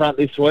on that front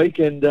this week,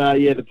 and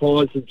the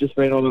Pies have just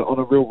been on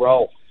a real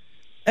roll.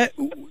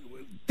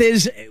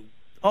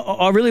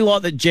 I really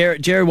like that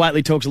Jerry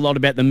Whateley talks a lot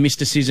about the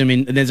mysticism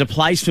and there's a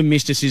place for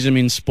mysticism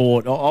in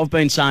sport. I've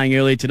been saying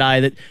earlier today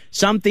that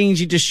some things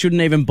you just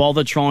shouldn't even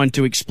bother trying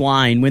to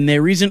explain when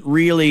there isn't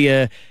really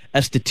a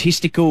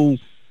statistical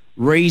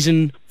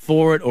reason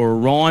for it or a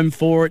rhyme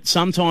for it.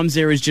 Sometimes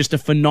there is just a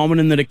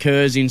phenomenon that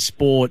occurs in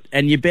sport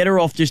and you're better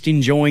off just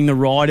enjoying the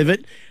ride of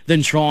it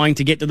than trying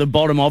to get to the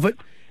bottom of it.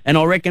 And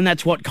I reckon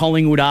that's what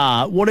Collingwood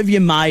are. What have you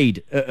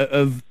made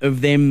of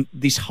them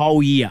this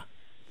whole year?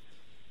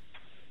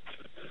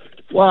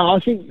 Well, I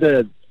think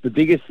the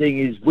biggest thing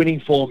is winning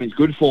form is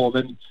good form,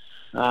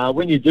 and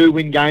when you do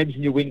win games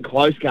and you win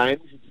close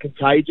games, it's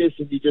contagious,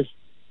 and you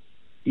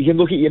can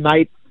look at your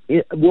mate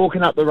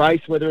walking up the race,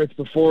 whether it's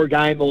before a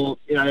game or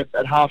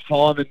at half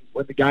time, and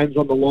when the game's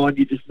on the line,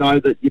 you just know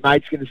that your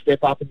mate's going to step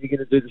up and you're going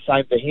to do the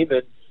same for him.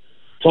 And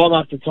time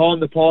after time,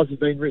 the Pies have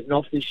been written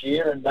off this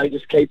year, and they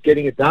just keep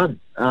getting it done.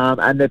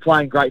 And they're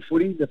playing great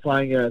footy. They're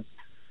playing an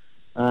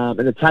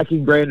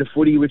attacking brand of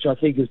footy, which I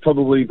think has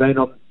probably been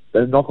on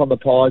the knock on the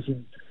Pies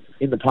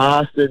in the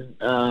past, and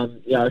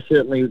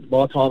certainly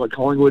my time at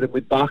Collingwood and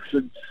with Bucks,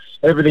 and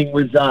everything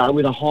was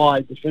with a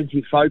high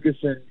defensive focus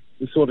and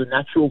the sort of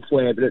natural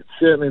flair. But it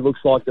certainly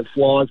looks like the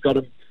Flyers got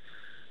them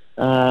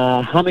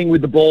humming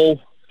with the ball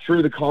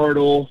through the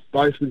corridor,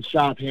 both with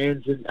sharp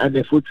hands and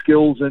their foot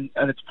skills, and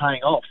it's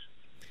paying off.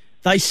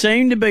 They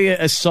seem to be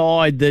a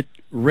side that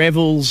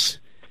revels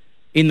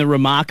in the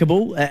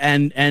remarkable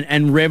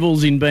and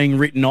revels in being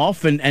written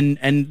off,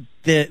 and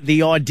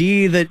the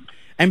idea that.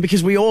 And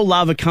because we all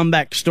love a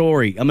comeback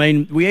story. I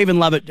mean, we even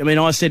love it. I mean,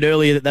 I said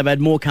earlier that they've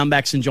had more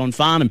comebacks than John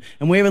Farnham,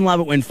 and we even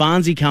love it when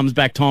Farnsey comes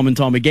back time and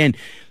time again.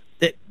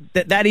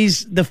 That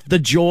is the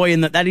joy,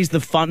 and that is the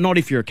fun. Not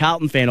if you're a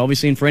Carlton fan,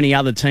 obviously, and for any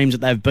other teams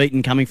that they've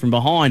beaten coming from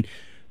behind,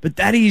 but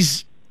that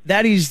is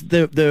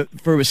the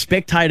for a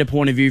spectator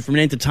point of view, from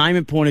an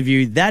entertainment point of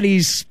view, that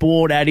is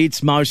sport at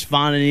its most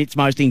fun and its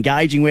most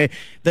engaging. Where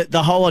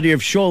the whole idea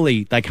of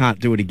surely they can't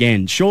do it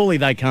again, surely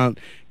they can't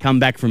come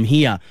back from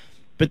here.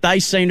 But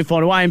they seem to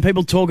find a way, and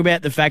people talk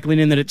about the fact,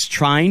 Lyndon, that it's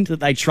trained, that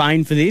they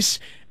train for this.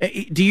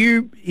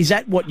 Is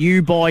that what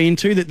you buy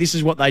into, that this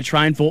is what they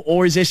train for,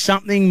 or is there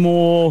something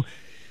more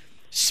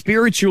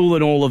spiritual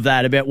than all of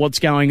that about what's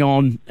going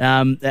on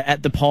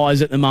at the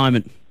Pies at the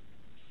moment?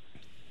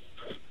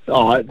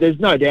 Oh, there's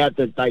no doubt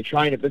that they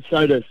train it, but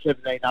so do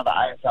 17 other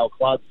AFL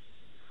clubs.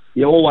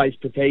 You always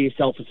prepare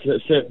yourself for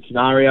certain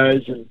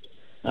scenarios and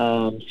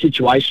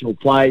situational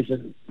plays,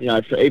 and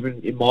even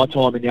in my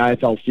time in the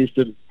AFL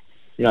system.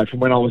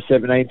 From when I was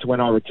 17 to when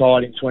I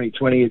retired in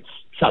 2020, it's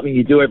something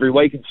you do every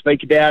week and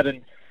speak about,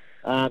 and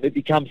it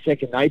becomes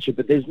second nature.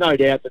 But there's no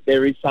doubt that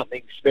there is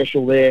something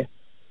special there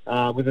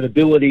with an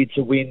ability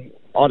to win.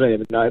 I don't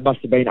even know. It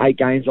must have been 8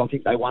 games. I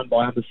think they won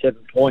by under 7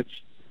 points.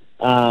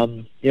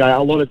 A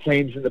lot of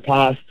teams in the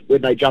past,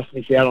 when they just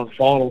miss out on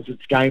finals,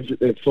 it's games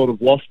that they've sort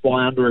of lost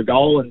by under a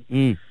goal,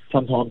 and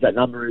sometimes that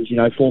number is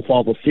 4,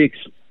 5 or 6.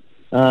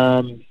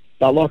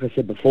 But like I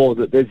said before,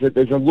 that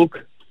there's a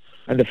look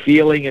and a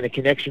feeling and a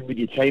connection with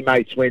your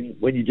teammates when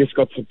you just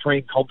got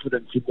supreme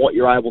confidence in what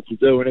you're able to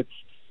do. And it's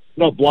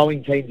not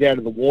blowing teams out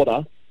of the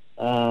water,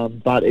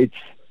 but it's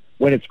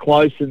when it's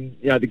close and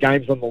the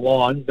game's on the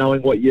line,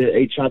 knowing what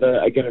each other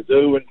are going to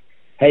do and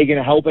how you're going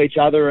to help each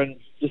other, and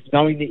just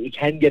knowing that you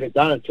can get it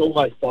done. It's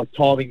almost like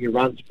timing your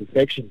runs to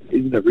perfection,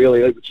 isn't it,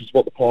 really? Which is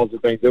what the Pies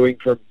have been doing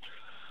from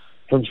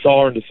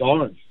siren to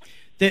siren.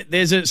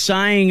 There's a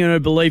saying and a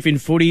belief in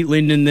footy,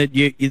 Lyndon, that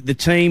the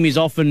team is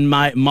often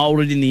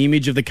moulded in the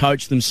image of the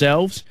coach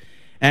themselves.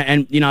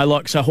 And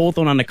so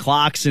Hawthorn under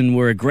Clarkson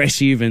were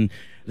aggressive and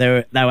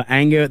they were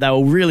anger. They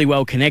were really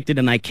well connected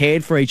and they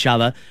cared for each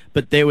other.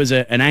 But there was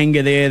an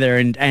anger there. They're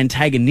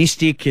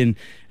antagonistic and,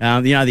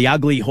 the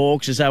ugly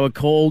Hawks, as they were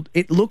called.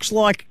 It looks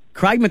like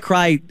Craig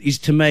McRae is,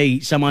 to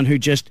me, someone who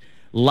just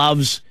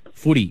loves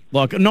footy.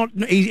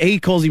 He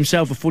calls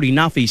himself a footy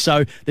nuffy.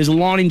 So there's a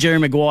line in Jerry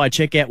Maguire,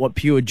 check out what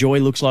pure joy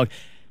looks like.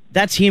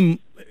 That's him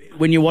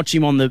when you watch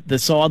him on the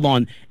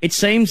sideline. It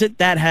seems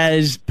that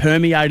has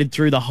permeated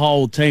through the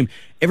whole team.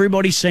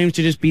 Everybody seems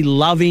to just be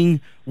loving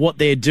what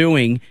they're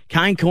doing.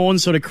 Kane Corn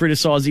sort of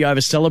criticised the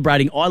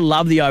over-celebrating. I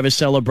love the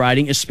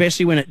over-celebrating,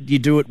 especially when you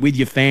do it with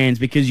your fans,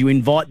 because you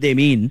invite them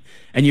in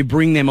and you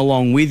bring them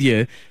along with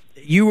you.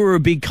 You were a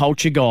big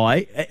culture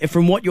guy.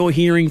 From what you're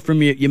hearing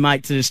from your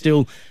mates that are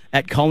still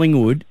at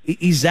Collingwood,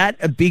 is that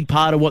a big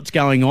part of what's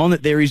going on,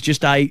 that there is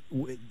just a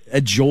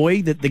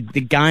joy, that the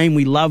game,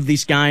 we love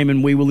this game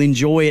and we will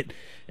enjoy it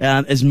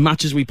as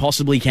much as we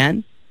possibly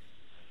can?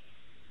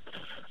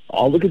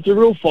 Oh, look, it's a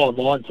real fine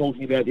line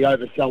talking about the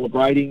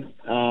over-celebrating.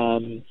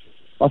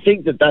 I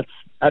think that's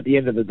at the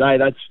end of the day,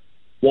 that's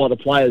why the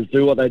players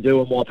do what they do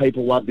and why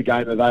people love the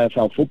game of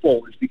AFL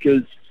football, is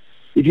because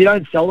if you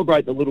don't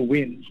celebrate the little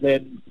wins,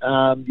 then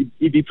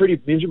you'd be pretty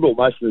miserable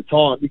most of the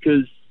time,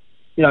 because,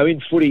 you know,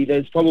 in footy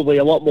there's probably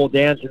a lot more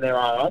downs than there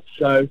are ups.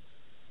 So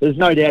there's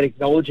no doubt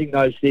acknowledging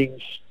those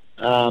things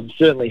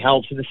certainly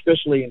helps, and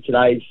especially in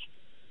today's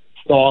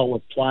style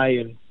of play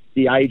and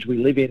the age we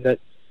live in, that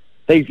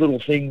these little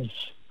things,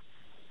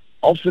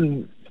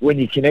 often when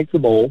you connect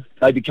them all,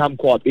 they become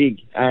quite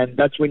big, and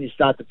that's when you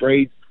start to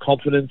breed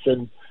confidence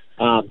and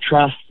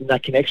trust and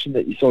that connection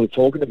that you're sort of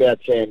talking about,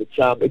 Sam.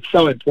 It's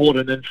so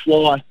important. And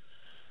Fly,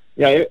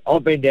 you know,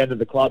 I've been down to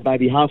the club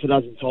maybe half a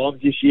dozen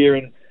times this year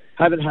and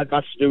haven't had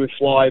much to do with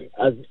Fly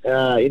as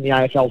in the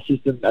AFL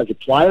system as a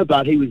player,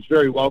 but he was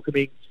very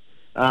welcoming.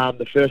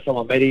 The first time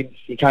I met him,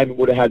 he came and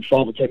would have had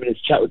 5 or 10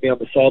 minutes chat with me on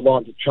the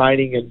sidelines of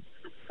training,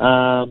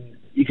 and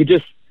you could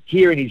just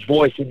hear in his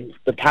voice and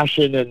the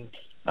passion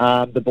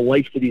and the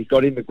belief that he's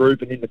got in the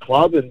group and in the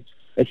club, and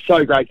it's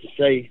so great to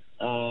see.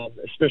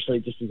 Especially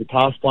just as a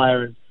past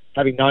player and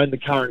having known the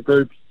current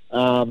group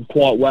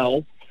quite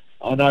well,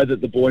 I know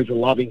that the boys are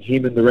loving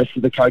him and the rest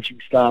of the coaching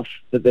staff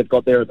that they've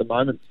got there at the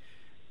moment.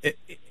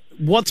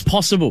 What's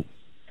possible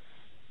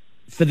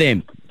for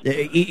them?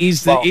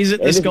 Is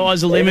it the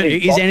sky's the limit?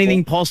 Is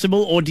anything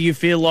possible, or do you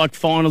feel like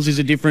finals is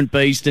a different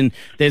beast and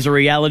there's a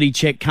reality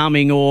check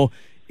coming, or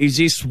is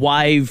this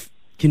wave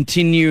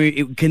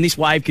continue? Can this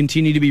wave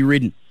continue to be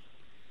ridden?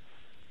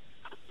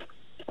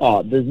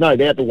 Oh, there's no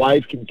doubt the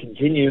wave can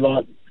continue.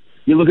 Like,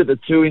 you look at the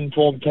two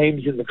informed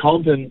teams in the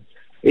comp, and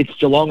it's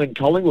Geelong and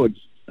Collingwood.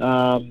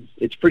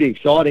 It's pretty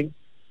exciting.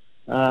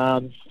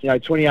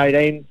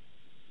 2018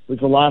 was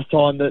the last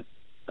time that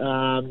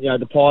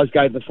the Pies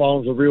gave the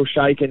finals a real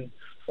shake and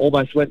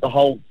almost went the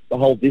whole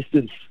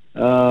distance.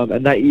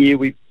 And that year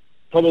we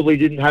probably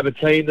didn't have a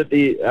team that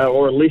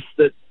or a list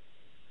that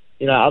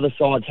other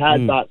sides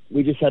had, but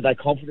we just had that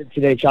confidence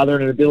in each other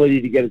and an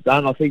ability to get it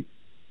done. I think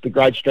the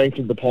great strength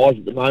of the Pies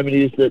at the moment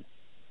is that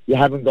you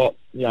haven't got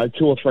 2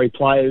 or 3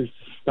 players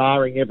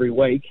starring every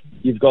week.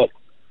 You've got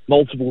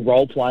multiple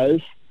role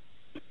players,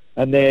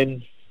 and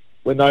then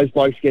when those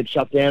blokes get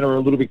shut down or a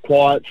little bit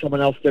quiet,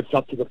 someone else steps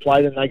up to the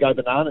plate and they go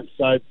bananas.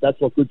 So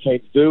that's what good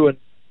teams do, and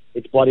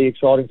it's bloody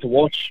exciting to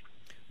watch.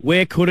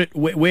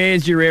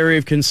 Where's your area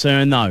of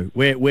concern though?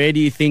 Where do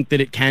you think that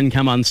it can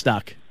come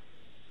unstuck?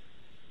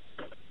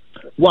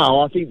 Well,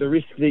 I think the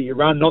risk that you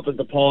run, not that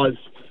the Pies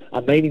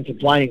are meaning to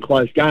play in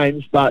close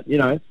games, but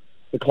the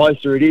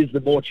closer it is, the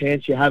more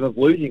chance you have of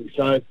losing.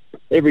 So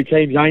every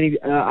team's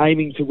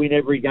aiming to win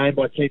every game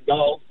by 10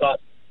 goals,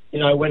 but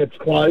when it's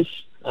close,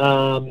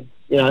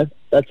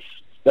 that's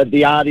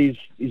the art is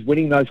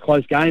winning those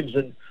close games,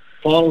 and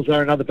finals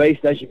are another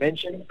beast, as you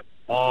mentioned.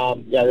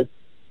 The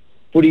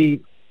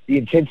footy, the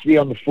intensity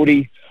on the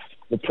footy,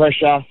 the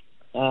pressure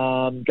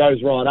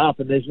goes right up,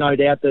 and there's no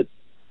doubt that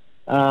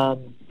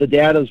the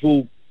doubters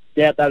will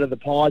doubt that of the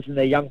Pies and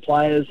their young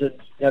players, and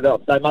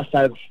they must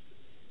have,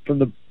 from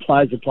the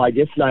players that played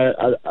yesterday,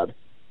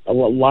 a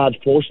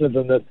large portion of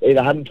them that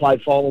either hadn't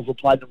played finals or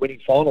played in the winning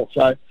final.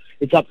 So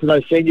it's up to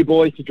those senior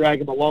boys to drag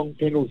them along.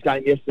 Pendle's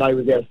game yesterday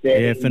was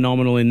outstanding. Yeah,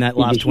 phenomenal in that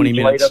last 20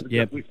 minutes.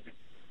 Yep. We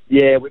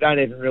don't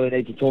even really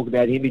need to talk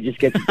about him. He just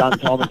gets it done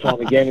time and time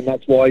again, and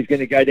that's why he's going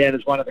to go down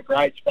as one of the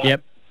greats.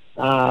 But,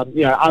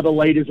 other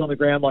leaders on the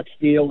ground like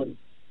Steele and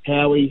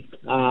Howie,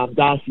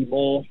 Darcy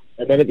Moore,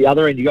 and then at the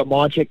other end you got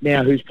Mychek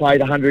now, who's played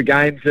 100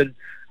 games and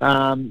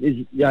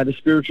is the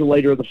spiritual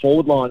leader of the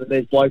forward line, and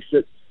there's blokes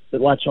that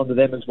latch onto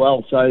them as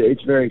well. So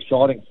it's very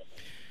exciting.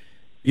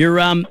 Your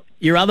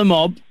other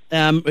mob,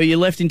 you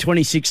left in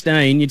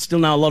 2016. You'd still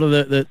know a lot of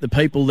the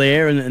people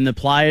there and the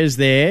players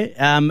there.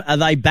 Are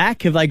they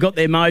back? Have they got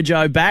their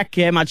mojo back?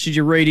 How much did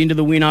you read into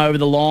the win over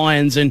the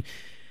Lions? And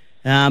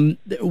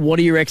what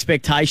are your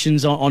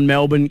expectations on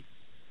Melbourne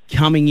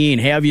coming in?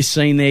 How have you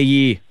seen their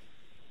year?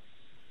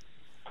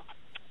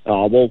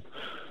 Oh, well,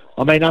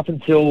 I mean, up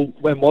until,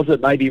 when was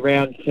it, maybe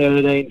round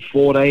 13,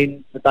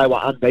 14, that they were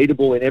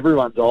unbeatable in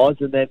everyone's eyes,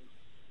 and then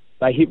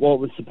they hit what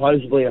was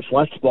supposedly a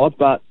flat spot,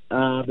 but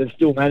they've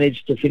still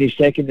managed to finish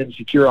second and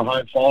secure a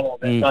home final.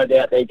 And there's no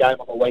doubt their game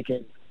on the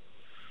weekend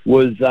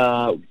was,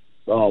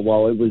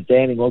 it was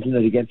damning, wasn't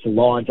it, against the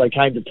Lions. They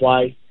came to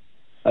play.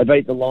 They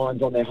beat the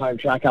Lions on their home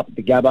track up at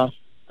the Gabba.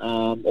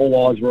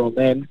 All eyes were on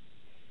them,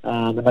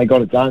 and they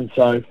got it done.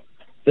 So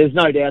there's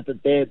no doubt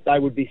that they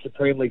would be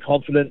supremely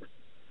confident,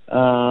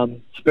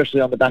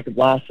 especially on the back of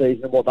last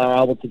season and what they were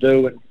able to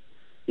do. And,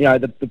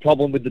 the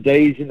problem with the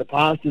D's in the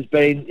past has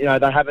been,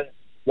 they haven't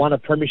won a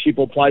premiership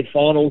or played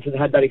finals and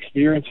had that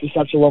experience for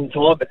such a long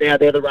time, but now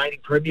they're the reigning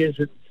premiers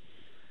and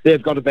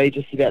they've got to be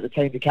just about the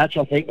team to catch,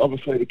 I think.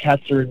 Obviously the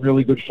Cats are in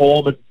really good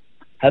form and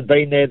have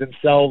been there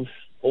themselves,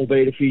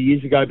 albeit a few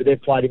years ago, but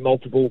they've played in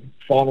multiple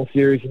final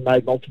series and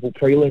made multiple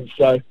prelims.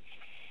 So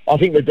I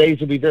think the D's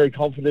will be very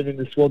confident in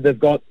the squad they've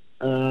got,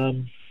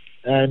 and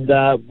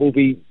will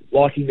be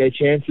liking their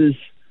chances.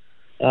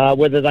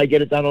 Whether they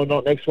get it done or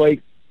not next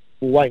week,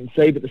 we'll wait and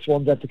see, but the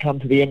Swans have to come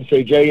to the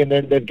MCG, and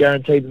then they've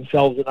guaranteed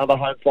themselves another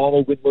home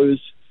final, win-lose,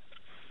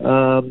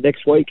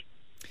 next week.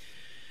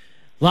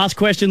 Last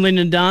question,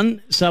 Lyndon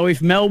Dunn. So if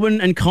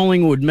Melbourne and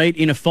Collingwood meet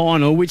in a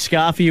final, which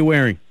scarf are you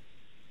wearing?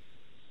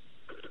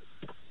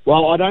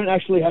 Well, I don't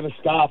actually have a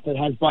scarf that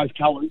has both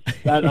colours,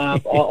 but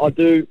I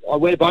do. I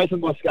wear both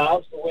of my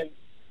scarves. But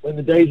when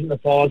the D's and the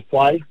Fives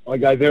play, I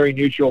go very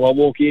neutral. I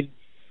walk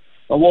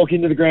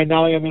into the ground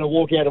knowing I'm going to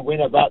walk out a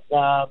winner. But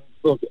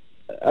look,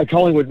 a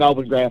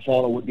Collingwood-Melbourne grand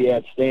final would be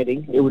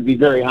outstanding. It would be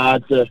very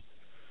hard to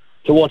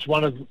watch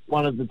one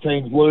of the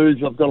teams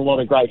lose. I've got a lot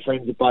of great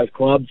friends at both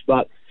clubs,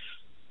 but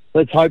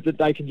let's hope that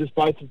they can just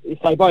if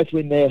they both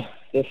win their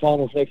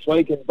finals next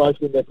week and both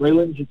win their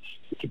prelims,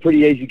 it's a pretty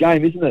easy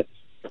game, isn't it?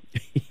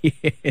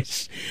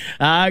 Yes.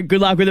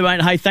 Good luck with it,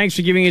 mate. Hey, thanks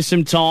for giving us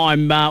some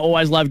time.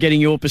 Always love getting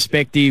your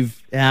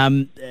perspective.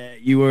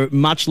 You were a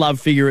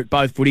much-loved figure at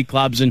both footy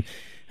clubs, and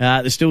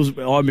I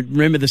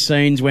remember the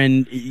scenes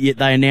when they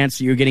announced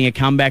that you were getting a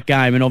comeback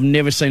game, and I've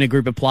never seen a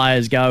group of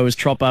players go as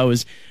troppo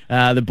as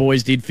the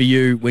boys did for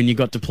you when you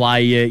got to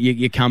play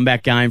your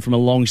comeback game from a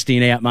long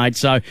stint out, mate.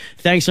 So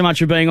thanks so much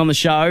for being on the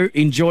show.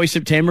 Enjoy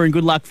September, and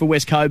good luck for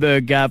West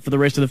Coburg for the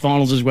rest of the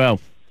finals as well.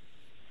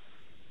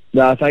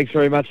 No, thanks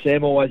very much,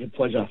 Sam. Always a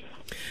pleasure.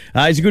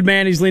 He's a good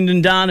man, he's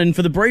Lyndon Dunn, and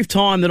for the brief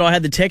time that I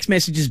had the text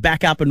messages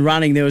back up and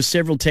running, there were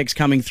several texts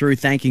coming through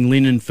thanking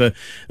Lyndon for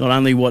not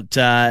only what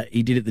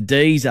he did at the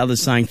D's,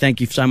 others saying thank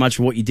you so much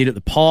for what you did at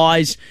the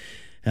Pies.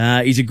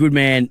 He's a good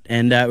man,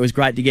 and it was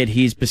great to get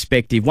his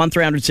perspective.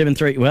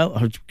 1300-73. Well,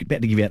 I was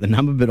about to give out the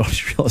number, but I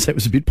just realised that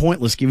was a bit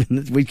pointless given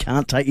that we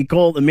can't take your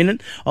call at the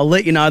minute. I'll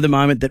let you know the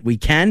moment that we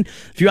can.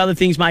 A few other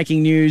things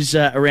making news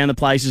around the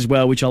place as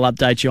well, which I'll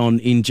update you on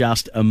in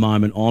just a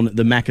moment on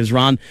the Macca's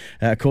Run.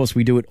 Of course,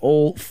 we do it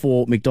all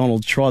for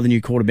McDonald's. Try the new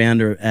quarter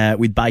pounder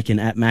with bacon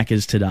at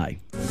Macca's today.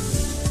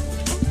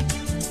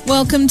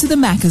 Welcome to the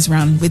Macca's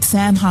Run with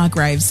Sam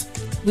Hargraves.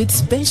 With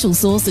special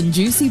sauce and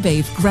juicy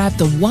beef, grab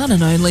the one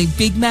and only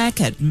Big Mac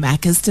at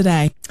Macca's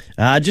today.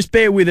 Just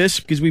bear with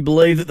us because we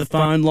believe that the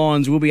phone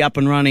lines will be up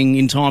and running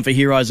in time for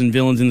Heroes and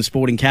Villains in the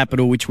Sporting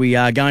Capital, which we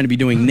are going to be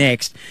doing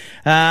next.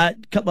 A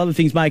couple other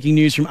things making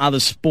news from other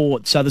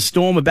sports. So the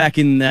Storm are back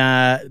in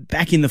the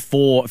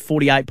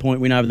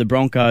 48-point win over the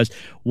Broncos.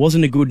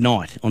 Wasn't a good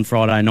night on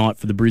Friday night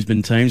for the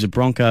Brisbane teams. The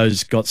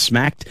Broncos got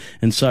smacked,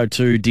 and so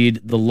too did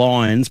the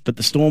Lions. But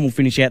the Storm will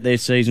finish out their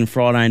season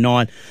Friday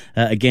night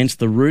against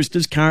the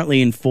Roosters,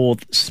 currently in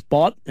 4th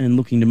spot and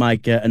looking to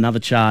make another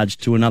charge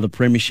to another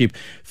premiership.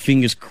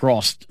 Fingers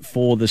crossed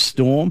for the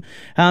Storm.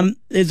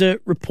 There's a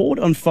report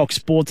on Fox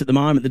Sports at the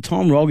moment that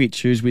Tom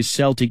Rogic, who's with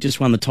Celtic, just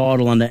won the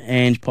title under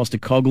Ange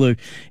Postecoglou,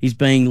 is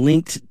being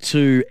linked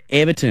to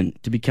Everton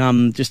to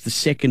become just the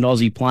second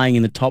Aussie playing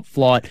in the top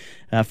flight.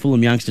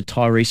 Fulham youngster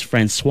Tyrese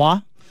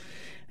Francois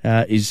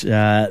is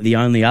the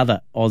only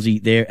other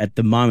Aussie there at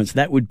the moment. So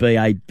that would be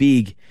a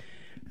big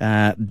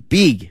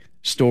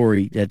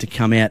story to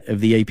come out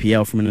of the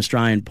EPL from an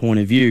Australian point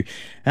of view.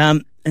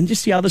 And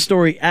just the other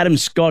story, Adam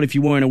Scott, if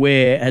you weren't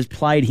aware, has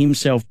played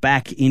himself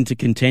back into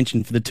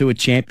contention for the Tour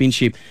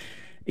Championship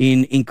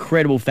in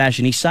incredible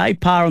fashion. He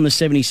saved par on the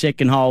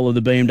 72nd hole of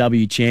the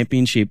BMW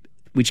Championship,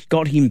 which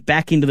got him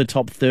back into the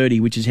top 30,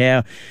 which is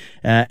how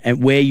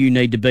and where you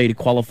need to be to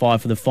qualify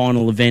for the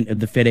final event of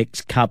the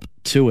FedEx Cup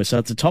Tour. So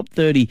it's the top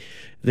 30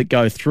 that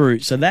go through.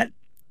 So that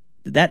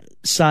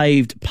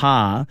saved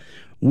par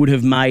would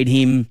have made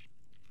him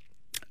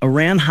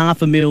around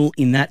 $500,000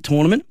 in that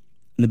tournament,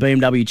 in the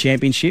BMW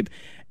Championship,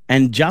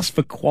 and just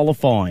for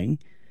qualifying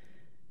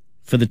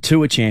for the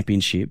Tour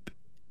Championship,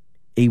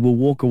 he will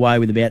walk away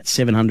with about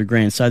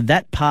 $700,000. So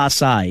that par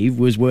save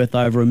was worth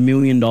over $1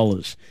 million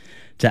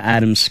to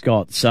Adam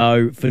Scott.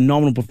 So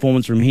phenomenal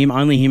performance from him.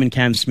 Only him and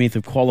Cam Smith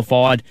have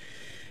qualified.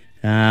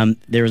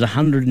 There is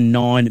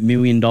 $109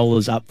 million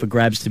up for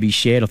grabs to be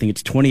shared. I think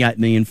it's $28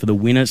 million for the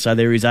winner. So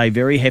there is a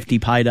very hefty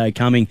payday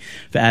coming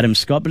for Adam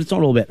Scott, but it's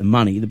not all about the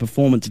money. The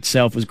performance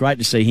itself was great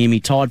to see him. He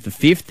tied for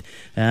 5th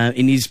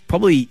in his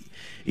probably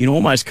in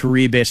almost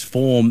career best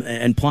form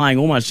and playing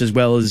almost as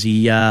well as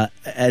he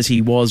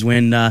was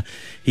when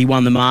he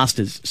won the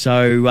Masters.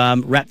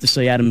 So rapt to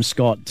see Adam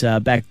Scott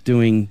back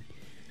doing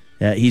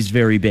his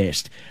very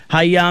best.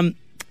 Hey,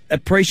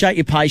 appreciate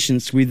your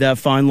patience with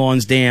phone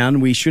lines down.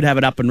 We should have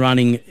it up and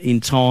running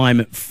in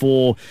time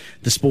for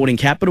the Sporting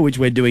Capital, which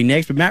we're doing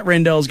next. But Matt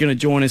Rendell's going to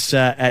join us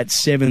at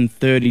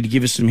 7:30 to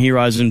give us some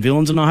heroes and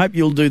villains, and I hope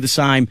you'll do the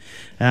same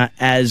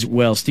as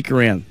well. Stick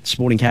around.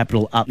 Sporting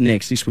Capital up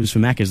next. This was for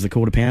Macca's, the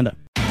Quarter Pounder.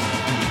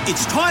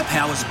 It's Tyre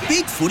Power's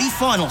Big Footy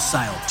Final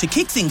Sale. To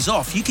kick things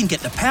off, you can get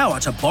the power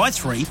to buy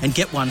 3 and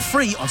get 1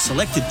 free on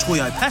selected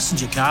Toyo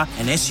passenger car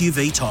and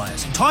SUV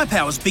tyres. Tyre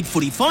Power's Big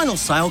Footy Final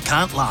Sale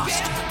can't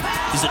last.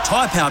 Visit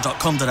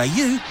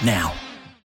tyrepower.com.au now.